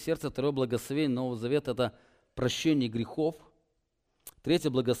сердца. Второе благословение Нового Завета – это прощение грехов. Третье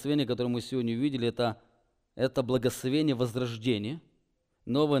благословение, которое мы сегодня увидели, это благословение возрождения,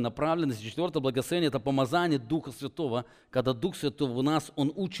 новая направленность. Четвертое благословение – это помазание Духа Святого, когда Дух Святой в нас,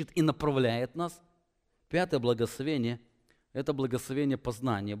 Он учит и направляет нас. Пятое благословение – это благословение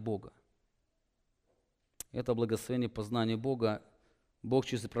познания Бога. Это благословение познания Бога. Бог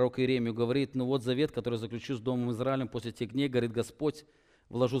через пророка Иеремию говорит: «Ну вот завет, который заключу с Домом Израилем после тех дней, говорит Господь,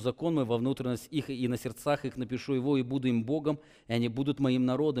 вложу закон мой во внутренность их, и на сердцах их напишу его, и буду им Богом, и они будут моим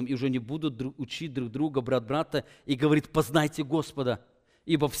народом, и уже не будут учить друг друга, брат брата, и говорит: познайте Господа,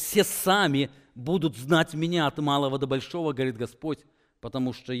 ибо все сами будут знать меня от малого до большого, говорит Господь,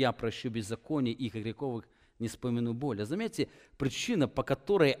 потому что я прощу беззаконие их и грехов их, не вспомяну боли». Заметьте, причина, по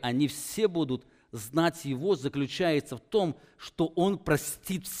которой они все будут знать Его, заключается в том, что Он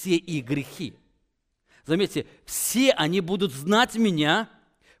простит все их грехи. Заметьте, все они будут знать Меня,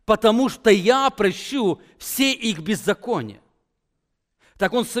 потому что я прощу все их беззакония.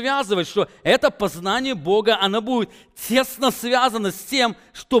 Так он связывает, что это познание Бога, оно будет тесно связано с тем,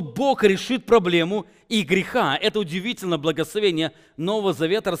 что Бог решит проблему и греха. Это удивительное благословение Нового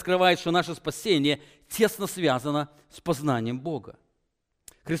Завета раскрывает, что наше спасение тесно связано с познанием Бога.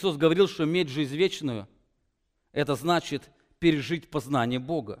 Христос говорил, что иметь жизнь вечную – это значит пережить познание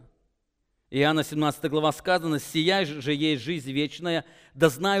Бога. Иоанна 17 глава сказано: «Сия же есть жизнь вечная, да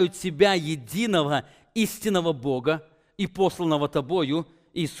знают Тебя, единого истинного Бога и посланного Тобою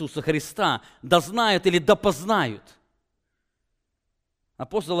Иисуса Христа». Да знают или да познают.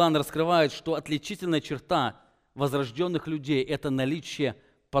 Апостол Иоанн раскрывает, что отличительная черта возрожденных людей – это наличие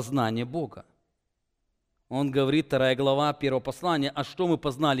познания Бога. Он говорит, 2 глава 1 послания: «А что мы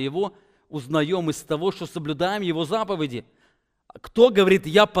познали Его, узнаем из того, что соблюдаем Его заповеди». Кто говорит: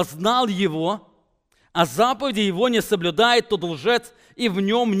 «Я познал Его», а заповеди Его не соблюдает, тот лжец, и в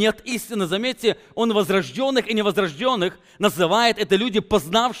нем нет истины. Заметьте, он возрожденных и невозрожденных называет это люди,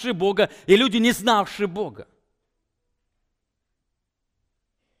 познавшие Бога, и люди, не знавшие Бога.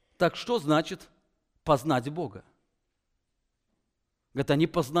 Так что значит познать Бога? Говорит, они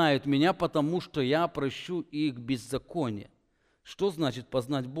познают Меня, потому что Я прощу их беззаконие. Что значит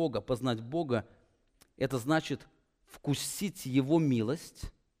познать Бога? Познать Бога – это значит вкусить Его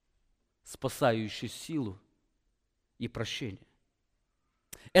милость, спасающую силу и прощение.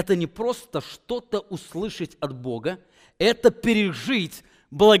 Это не просто что-то услышать от Бога, это пережить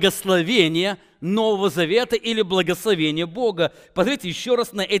благословение Нового Завета или благословение Бога. Посмотрите, еще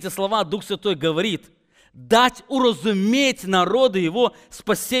раз на эти слова Дух Святой говорит: дать уразуметь народу Его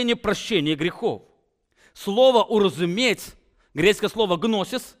спасение, прощение грехов. Слово «уразуметь», греческое слово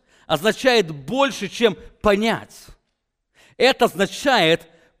 «гносис», означает больше, чем понять. Это означает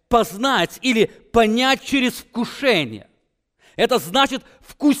познать или понять через вкушение. Это значит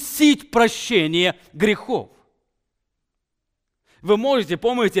вкусить прощение грехов. Вы можете,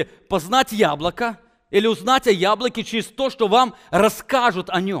 помните, познать яблоко или узнать о яблоке через то, что вам расскажут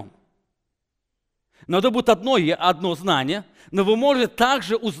о нем. Но это будет одно знание, но вы можете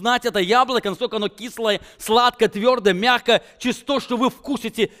также узнать это яблоко, насколько оно кислое, сладкое, твердое, мягкое, через то, что вы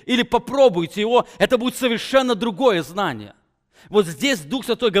вкусите или попробуете его. Это будет совершенно другое знание. Вот здесь Дух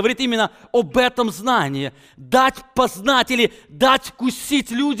Святой говорит именно об этом знании. Дать познать или дать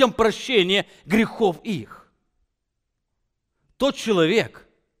вкусить людям прощение грехов их. Тот человек,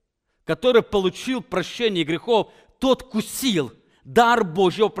 который получил прощение грехов, тот вкусил дар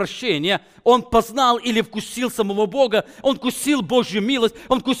Божьего прощения. Он познал или вкусил самого Бога, он вкусил Божью милость,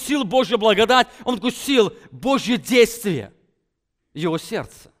 он вкусил Божью благодать, он вкусил Божье действие его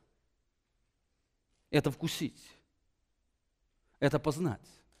сердца. Это вкусить. Это познать.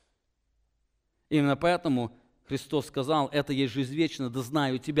 Именно поэтому Христос сказал: это есть жизнь вечная, да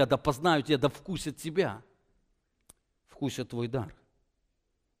знаю Тебя, да познаю Тебя, да вкусят Тебя. Вкусят Твой дар.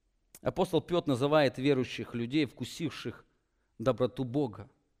 Апостол Петр называет верующих людей, вкусивших доброту Бога.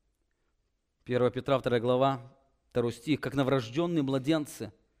 1 Петра 2 глава, 2 стих. «Как новорожденные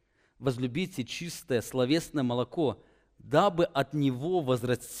младенцы, возлюбите чистое словесное молоко, дабы от него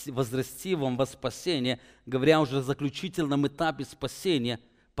возрасти вам во спасение», говоря уже о заключительном этапе спасения,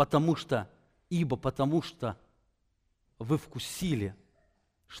 потому что вы вкусили,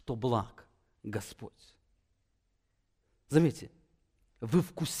 что благ Господь. Заметьте, вы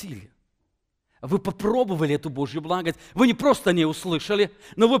вкусили. Вы попробовали эту Божью благодать. Вы не просто не услышали,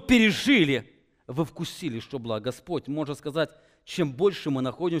 но вы пережили, вы вкусили, что благ Господь. Можно сказать, чем больше мы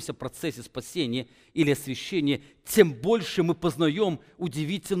находимся в процессе спасения или освящения, тем больше мы познаем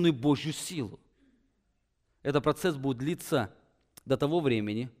удивительную Божью силу. Этот процесс будет длиться до того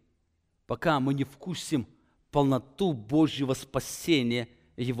времени, пока мы не вкусим полноту Божьего спасения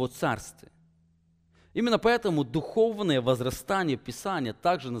в Его Царстве. Именно поэтому духовное возрастание Писания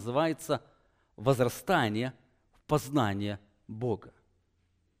также называется возрастание в познание Бога.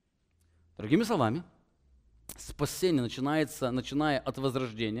 Другими словами, спасение начинается, начиная от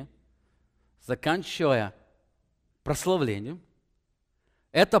возрождения, заканчивая прославлением.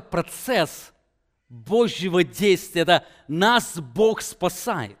 Это процесс Божьего действия, это нас Бог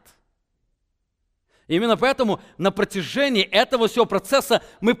спасает. Именно поэтому на протяжении этого всего процесса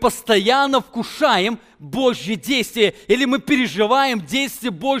мы постоянно вкушаем Божье действие, или мы переживаем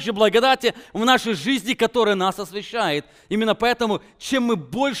действие Божьей благодати в нашей жизни, которая нас освящает. Именно поэтому, чем мы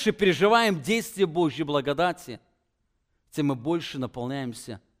больше переживаем действие Божьей благодати, тем мы больше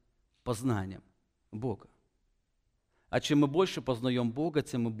наполняемся познанием Бога. А чем мы больше познаем Бога,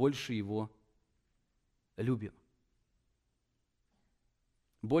 тем мы больше Его любим.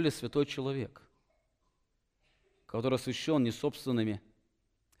 Более святой человек, который освящен не собственными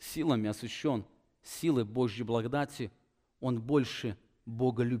силами, а освящен силой Божьей благодати, он больше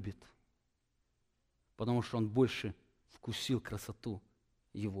Бога любит, потому что он больше вкусил красоту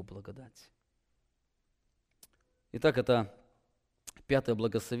Его благодати. Итак, это пятое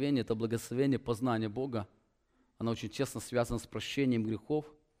благословение, это благословение познания Бога. Оно очень тесно связано с прощением грехов.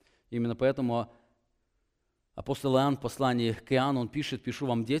 Именно поэтому апостол Иоанн в послании к Иоанну, он пишет: «Пишу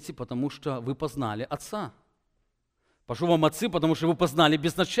вам, дети, потому что вы познали Отца». Пишу вам, отцы, потому что вы познали.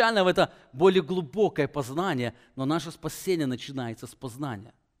 Безначально это более глубокое познание, но наше спасение начинается с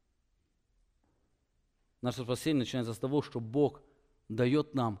познания. Наше спасение начинается с того, что Бог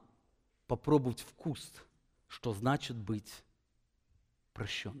дает нам попробовать вкус, что значит быть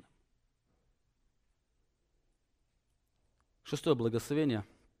прощенным. Шестое благословение,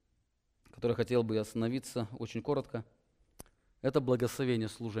 которое хотел бы остановиться очень коротко, это благословение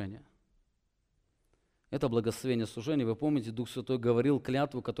служения. Это благословение служения. Вы помните, Дух Святой говорил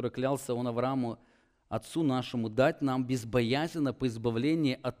клятву, которой клялся Он Аврааму, отцу нашему, дать нам безбоязненно по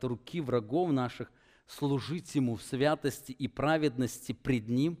избавлению от руки врагов наших, служить Ему в святости и праведности пред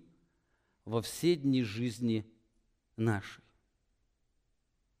Ним во все дни жизни нашей.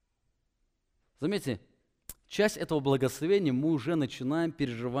 Заметьте, часть этого благословения мы уже начинаем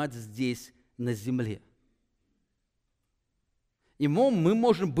переживать здесь, на земле. И мы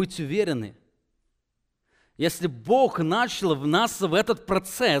можем быть уверены, если Бог начал в нас в этот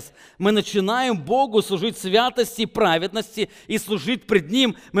процесс, мы начинаем Богу служить в святости и праведности и служить пред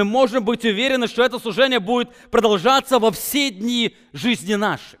Ним, мы можем быть уверены, что это служение будет продолжаться во все дни жизни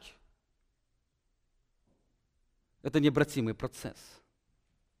нашей. Это необратимый процесс.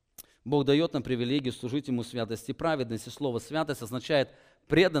 Бог дает нам привилегию служить Ему в святости и праведности. Слово «святость» означает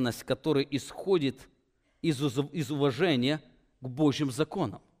преданность, которая исходит из уважения к Божьим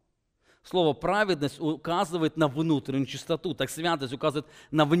законам. Слово «праведность» указывает на внутреннюю чистоту. Так святость указывает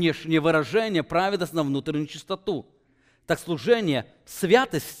на внешнее выражение, праведность на внутреннюю чистоту. Так служение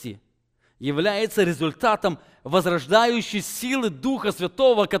святости является результатом возрождающей силы Духа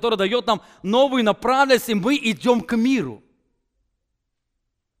Святого, который дает нам новую направленность, и мы идем к миру.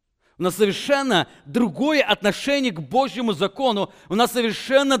 У нас совершенно другое отношение к Божьему закону, у нас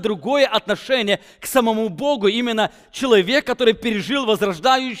совершенно другое отношение к самому Богу. Именно человек, который пережил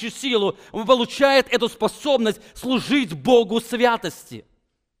возрождающую силу, он получает эту способность служить Богу святости,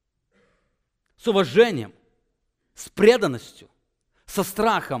 с уважением, с преданностью, со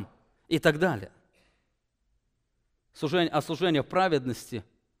страхом и так далее. Служение в праведности,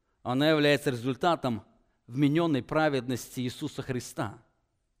 оно является результатом вмененной праведности Иисуса Христа.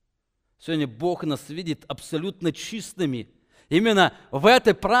 Сегодня Бог нас видит абсолютно чистыми. Именно в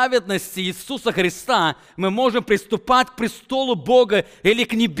этой праведности Иисуса Христа мы можем приступать к престолу Бога или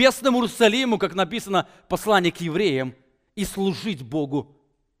к небесному Иерусалиму, как написано в послании к евреям, и служить Богу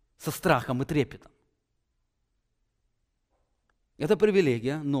со страхом и трепетом. Это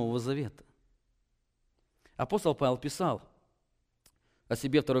привилегия Нового Завета. Апостол Павел писал о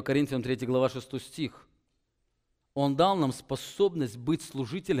себе, 2 Коринфянам 3 глава 6 стих. Он дал нам способность быть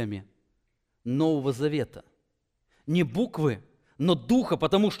служителями Нового Завета. Не буквы, но духа,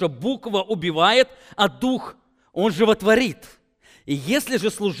 потому что буква убивает, а дух, он животворит. И если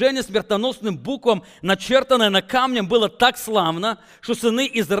же служение смертоносным буквам, начертанное на камне, было так славно, что сыны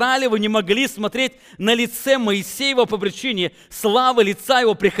Израилевы не могли смотреть на лице Моисеева по причине славы лица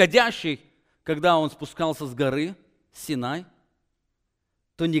его приходящей, когда Он спускался с горы Синай,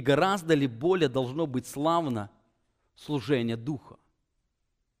 то не гораздо ли более должно быть славно служение Духа?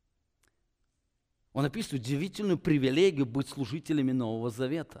 Он описывает удивительную привилегию быть служителями Нового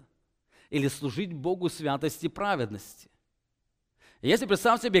Завета или служить Богу святости и праведности. Если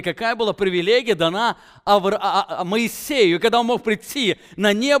представь себе, какая была привилегия дана Моисею, когда он мог прийти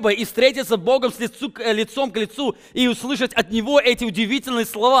на небо и встретиться с Богом лицом к лицу и услышать от Него эти удивительные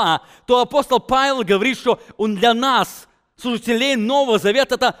слова, то апостол Павел говорит, что он для нас, служителей Нового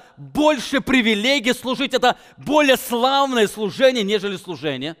Завета, это больше привилегия служить, это более славное служение, нежели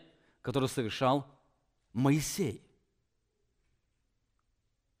служение, которое совершал Моисей.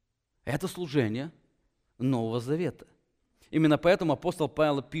 Это служение Нового Завета. Именно поэтому апостол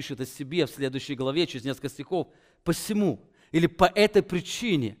Павел пишет о себе в следующей главе, через несколько стихов, «Посему, или по этой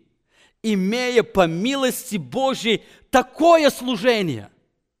причине, имея по милости Божьей такое служение,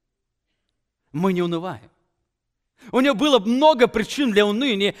 мы не унываем». У него было много причин для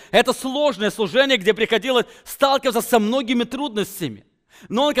уныния. Это сложное служение, где приходилось сталкиваться со многими трудностями.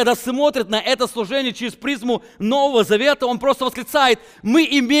 Но он, когда смотрит на это служение через призму Нового Завета, он просто восклицает: мы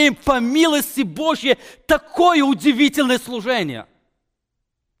имеем по милости Божьей такое удивительное служение.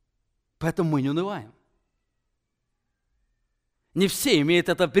 Поэтому мы не унываем. Не все имеют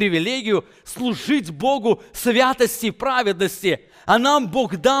эту привилегию служить Богу святости и праведности, а нам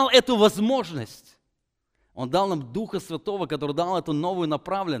Бог дал эту возможность. Он дал нам Духа Святого, который дал эту новую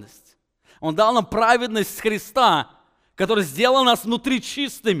направленность. Он дал нам праведность Христа, который сделал нас внутри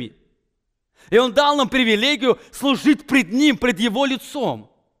чистыми. И Он дал нам привилегию служить пред Ним, пред Его лицом.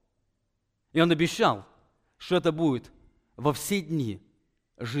 И Он обещал, что это будет во все дни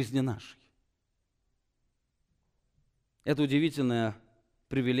жизни нашей. Это удивительная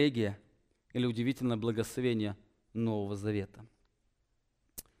привилегия или удивительное благословение Нового Завета.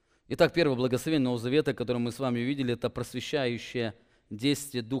 Итак, первое благословение Нового Завета, которое мы с вами увидели, это просвещающее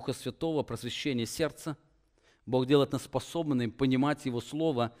действие Духа Святого, просвещение сердца. Бог делает нас способными понимать Его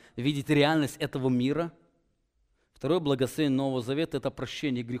Слово, видеть реальность этого мира. Второе благословение Нового Завета – это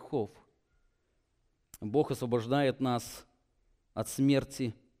прощение грехов. Бог освобождает нас от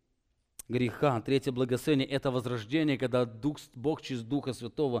смерти, греха. Третье благословение – это возрождение, когда Бог через Духа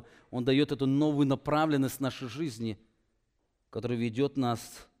Святого, Он дает эту новую направленность нашей жизни, которая ведет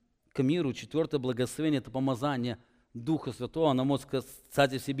нас к миру. Четвертое благословение – это помазание Духа Святого. Оно может,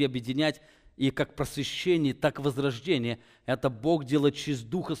 кстати, в себе объединять и как просвещение, так и возрождение. Это Бог делает через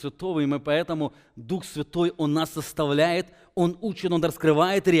Духа Святого, и мы поэтому Дух Святой, Он нас составляет, Он учит, Он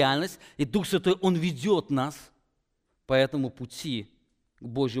раскрывает реальность, и Дух Святой, Он ведет нас по этому пути к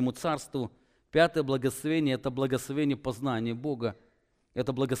Божьему Царству. Пятое благословение – это благословение познания Бога.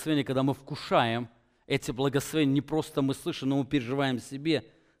 Это благословение, когда мы вкушаем эти благословения, не просто мы слышим, но мы переживаем в себе.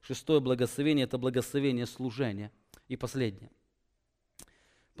 Шестое благословение – это благословение служения. И последнее.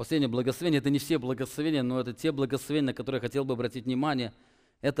 Последнее благословение – это не все благословения, но это те благословения, на которые я хотел бы обратить внимание.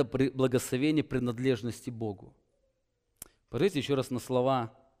 Это благословение принадлежности Богу. Посмотрите еще раз на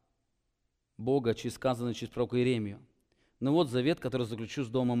слова Бога, сказанные через пророка Иеремию. «Но вот завет, который заключу с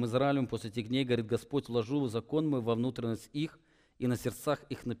домом Израилем после этих дней, говорит Господь, вложу закон мой во внутренность их, и на сердцах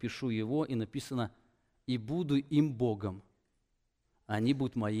их напишу его». И написано: «И буду им Богом, а они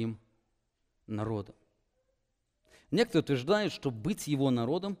будут моим народом». Некоторые утверждают, что быть его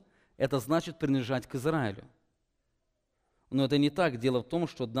народом – это значит принадлежать к Израилю. Но это не так. Дело в том,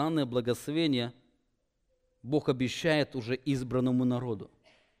 что данное благословение Бог обещает уже избранному народу.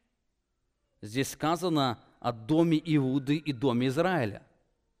 Здесь сказано о доме Иуды и доме Израиля.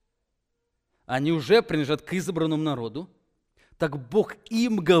 Они уже принадлежат к избранному народу. Так Бог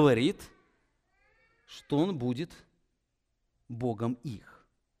им говорит, что Он будет Богом их.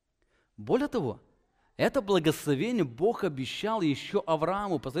 Более того, это благословение Бог обещал еще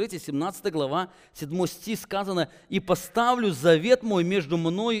Аврааму. Посмотрите, 17 глава, 7 стих сказано: «И поставлю завет мой между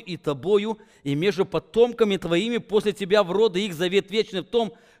мною и тобою, и между потомками твоими после тебя в роды их, завет вечный в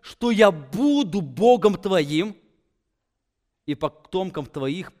том, что я буду Богом твоим и потомкам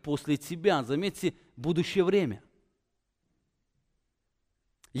твоих после тебя». Заметьте, будущее время.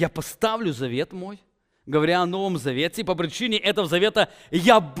 «Я поставлю завет мой», говоря о Новом Завете, и по причине этого завета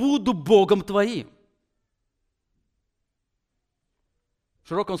я буду Богом твоим. В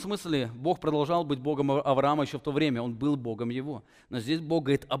широком смысле Бог продолжал быть Богом Авраама еще в то время. Он был Богом его. Но здесь Бог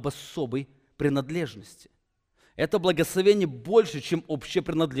говорит об особой принадлежности. Это благословение больше, чем общая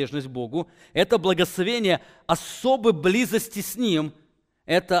принадлежность Богу. Это благословение особой близости с Ним.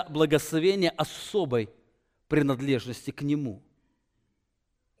 Это благословение особой принадлежности к Нему.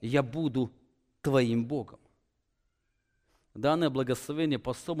 Я буду твоим Богом. данное благословение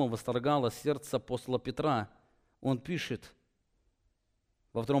по-особому восторгало сердце апостола Петра. Он пишет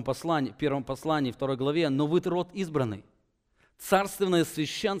во первом послании, 2 главе: «Но вы род избранный, царственное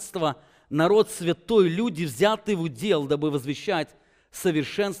священство, народ святой, люди, взятые в удел, дабы возвещать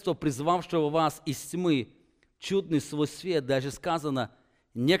совершенство призвавшего вас из тьмы, чудный свой свет». Даже сказано: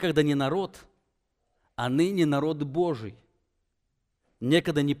 некогда не народ, а ныне народ Божий.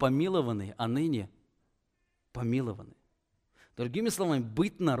 Некогда не помилованный, а ныне помилованный. Другими словами,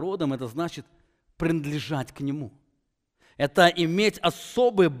 быть народом – это значит принадлежать к Нему. Это иметь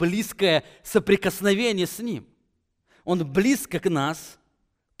особое, близкое соприкосновение с Ним. Он близко к нас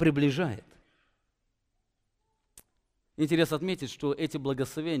приближает. Интересно отметить, что эти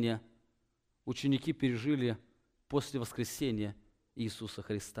благословения ученики пережили после воскресения Иисуса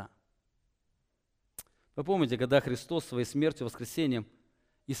Христа. Вы помните, когда Христос своей смертью и воскресением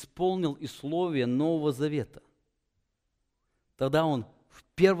исполнил условия Нового Завета, тогда Он в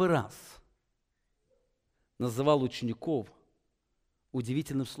первый раз называл учеников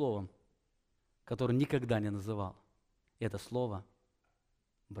удивительным словом, которое никогда не называл. И это слово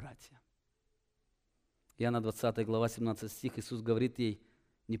 «братья». Иоанна 20 глава, 17 стих, Иисус говорит ей: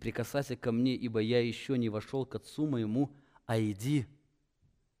 «Не прикасайся ко мне, ибо я еще не вошел к Отцу моему, а иди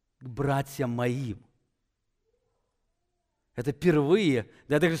к братьям моим». Это впервые.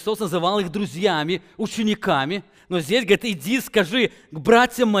 Это Христос называл их друзьями, учениками. Но здесь говорит: иди, скажи к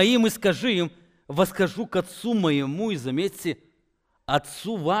братьям моим и скажи им: восхожу к Отцу моему, и заметьте,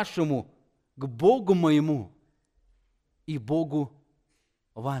 Отцу вашему, к Богу моему и Богу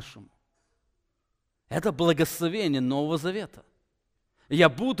вашему. Это благословение Нового Завета. Я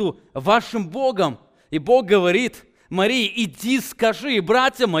буду вашим Богом. И Бог говорит Марии: иди, скажи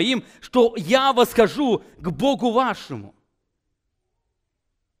братьям моим, что я восхожу к Богу вашему.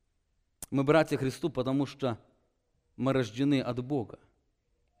 Мы братья Христу, потому что мы рождены от Бога.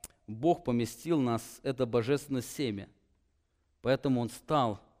 Бог поместил нас, это божественное семя. Поэтому Он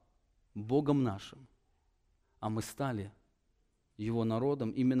стал Богом нашим, а мы стали Его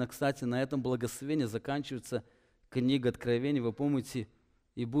народом. Именно, кстати, на этом благословении заканчивается книга Откровения. Вы помните: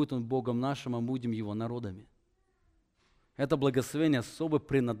 и будет Он Богом нашим, а мы будем Его народами. Это благословение особой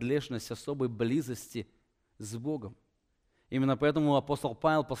принадлежности, особой близости с Богом. Именно поэтому апостол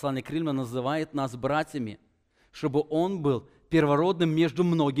Павел, посланник к Римлянам, называет нас братьями, чтобы он был первородным между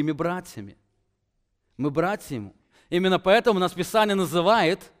многими братьями. Мы братья Ему. Именно поэтому нас Писание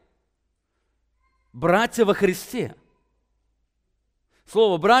называет братья во Христе.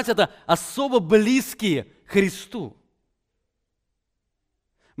 Слово «братья» – это особо близкие к Христу.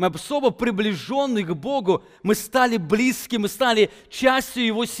 Мы особо приближенные к Богу, мы стали близки, мы стали частью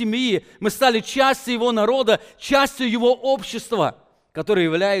Его семьи, мы стали частью Его народа, частью Его общества,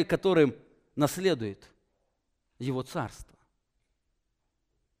 которым наследует Его царство.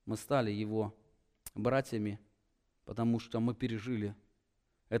 Мы стали Его братьями, потому что мы пережили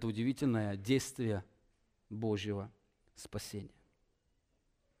это удивительное действие Божьего спасения.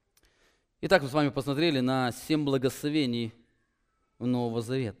 Итак, мы с вами посмотрели на 7 благословений Нового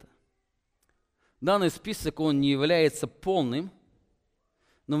Завета. Данный список, он не является полным,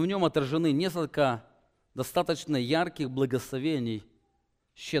 но в нем отражены несколько достаточно ярких благословений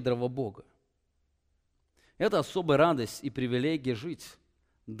щедрого Бога. Это особая радость и привилегия жить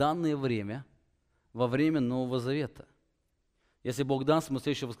в данное время, во время Нового Завета. Если Бог даст, мы в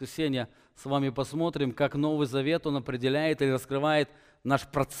следующее воскресенье с вами посмотрим, как Новый Завет, он определяет или раскрывает наш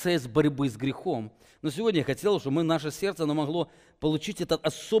процесс борьбы с грехом. Но сегодня я хотел, чтобы наше сердце оно могло получить этот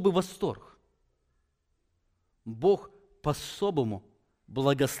особый восторг. Бог по-особому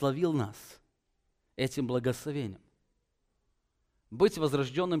благословил нас этим благословением. Быть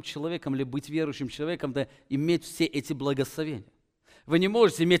возрожденным человеком или быть верующим человеком, да иметь все эти благословения. Вы не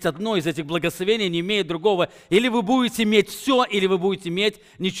можете иметь одно из этих благословений, не имея другого. Или вы будете иметь все, или вы будете иметь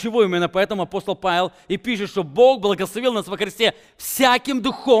ничего. Именно поэтому апостол Павел и пишет, что Бог благословил нас во Христе всяким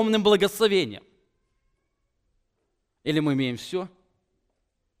духовным благословением. Или мы имеем все,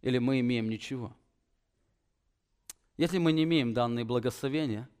 или мы имеем ничего. Если мы не имеем данные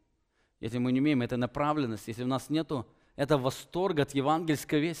благословения, если мы не имеем этой направленности, если у нас нет этого восторга от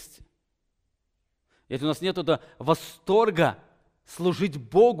евангельской вести, если у нас нет этого восторга служить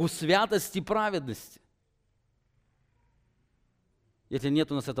Богу святости и праведности, если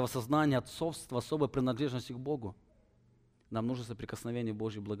нет у нас этого сознания отцовства, особой принадлежности к Богу, нам нужно соприкосновение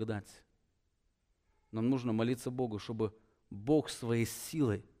Божьей благодати. Нам нужно молиться Богу, чтобы Бог своей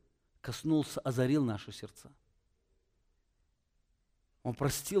силой коснулся, озарил наши сердца. Он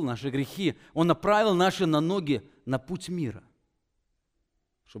простил наши грехи, Он направил наши на ноги на путь мира,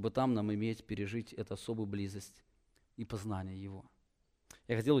 чтобы там нам иметь, пережить эту особую близость и познания Его.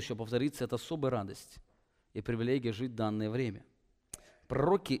 Я хотел еще повториться, это особая радость и привилегия жить в данное время.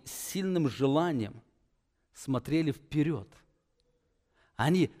 Пророки с сильным желанием смотрели вперед.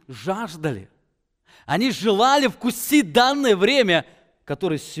 Они жаждали, они желали вкусить данное время,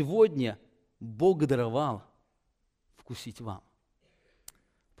 которое сегодня Бог даровал вкусить вам.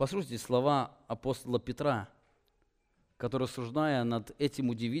 Послушайте слова апостола Петра, который, рассуждая над этим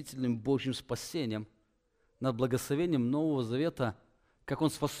удивительным Божьим спасением, над благословением Нового Завета, как он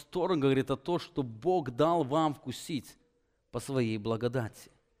с восторгом говорит о том, что Бог дал вам вкусить по своей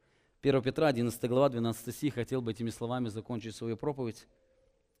благодати. 1 Петра, 11 глава, 12 стих, хотел бы этими словами закончить свою проповедь.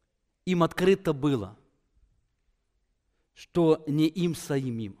 Им открыто было, что не им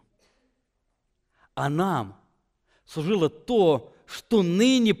самим, а нам служило то, что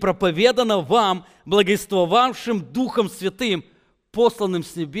ныне проповедано вам, благовествовавшим Духом Святым, посланным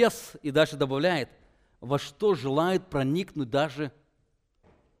с небес, и дальше добавляет, во что желают проникнуть даже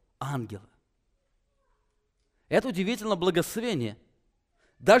ангелы. Это удивительное благословение.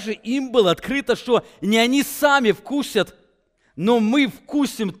 Даже им было открыто, что не они сами вкусят, но мы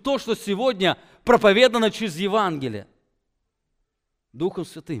вкусим то, что сегодня проповедано через Евангелие. Духом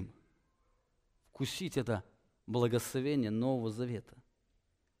Святым. Вкусить это благословение Нового Завета.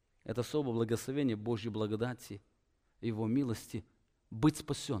 Это особое благословение Божьей благодати, Его милости, быть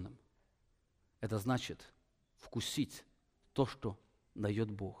спасенным. Это значит вкусить то, что дает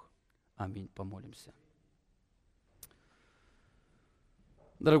Бог. Аминь. Помолимся.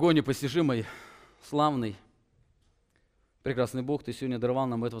 Дорогой, непостижимый, славный, прекрасный Бог, Ты сегодня даровал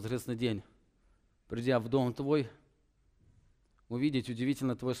нам этот воскресный день, придя в дом Твой, увидеть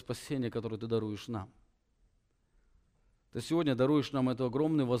удивительное Твое спасение, которое Ты даруешь нам. Ты сегодня даруешь нам эту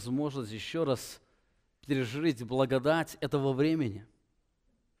огромную возможность еще раз пережить благодать этого времени,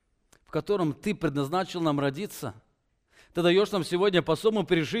 в котором Ты предназначил нам родиться. Ты даешь нам сегодня по-особому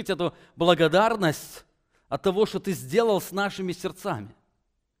пережить эту благодарность от того, что Ты сделал с нашими сердцами.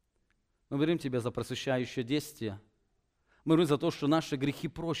 Мы благодарим Тебя за просвещающее действие. Мы благодарим за то, что наши грехи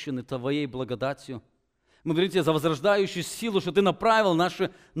прощены Твоей благодатью. Мы благодарим Тебя за возрождающую силу, что Ты направил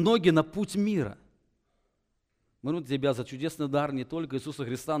наши ноги на путь мира. Мы благодарим Тебя за чудесный дар не только Иисуса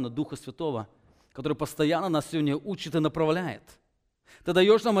Христа, но Духа Святого, который постоянно нас сегодня учит и направляет. Ты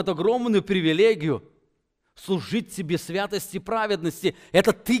даешь нам эту огромную привилегию служить Тебе святости и праведности.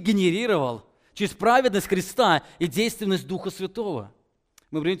 Это Ты генерировал через праведность Христа и действенность Духа Святого.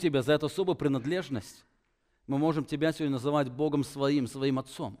 Мы благодарим Тебя за эту особую принадлежность. Мы можем Тебя сегодня называть Богом своим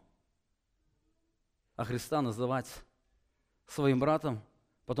Отцом, а Христа называть своим братом,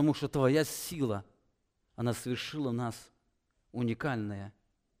 потому что Твоя сила, она совершила в нас уникальное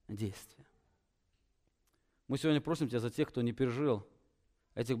действие. Мы сегодня просим Тебя за тех, кто не пережил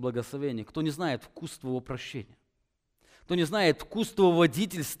этих благословений, кто не знает вкус Твоего прощения, кто не знает вкус Твоего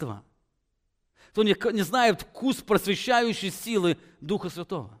водительства, кто не знает вкус просвещающей силы Духа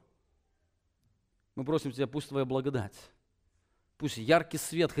Святого. Мы просим Тебя, пусть Твоя благодать, пусть яркий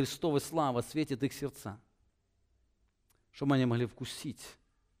свет Христовой славы осветит их сердца, чтобы они могли вкусить,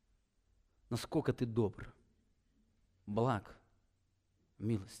 насколько Ты добр, благ,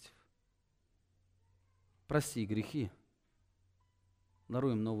 милостив. Прости грехи,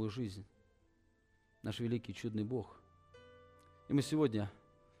 даруй им новую жизнь, наш великий чудный Бог. И мы сегодня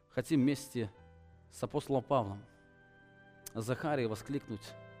хотим вместе с апостолом Павлом Захарии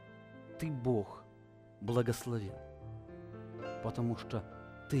воскликнуть: Ты, Бог, благословен, потому что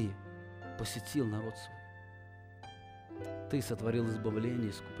Ты посетил народ свой. Ты сотворил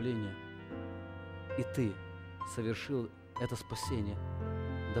избавление, искупление, и Ты совершил это спасение.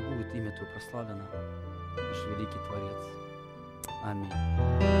 Да будет имя Твое прославлено, наш великий Творец. Аминь.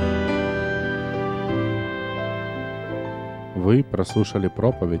 Вы прослушали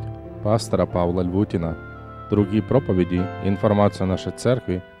проповедь пастора Павла Львутина. Другие проповеди и информацию о нашей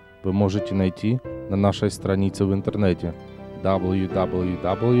церкви вы можете найти на нашей странице в интернете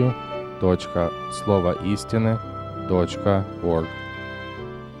www.slovoistины.org.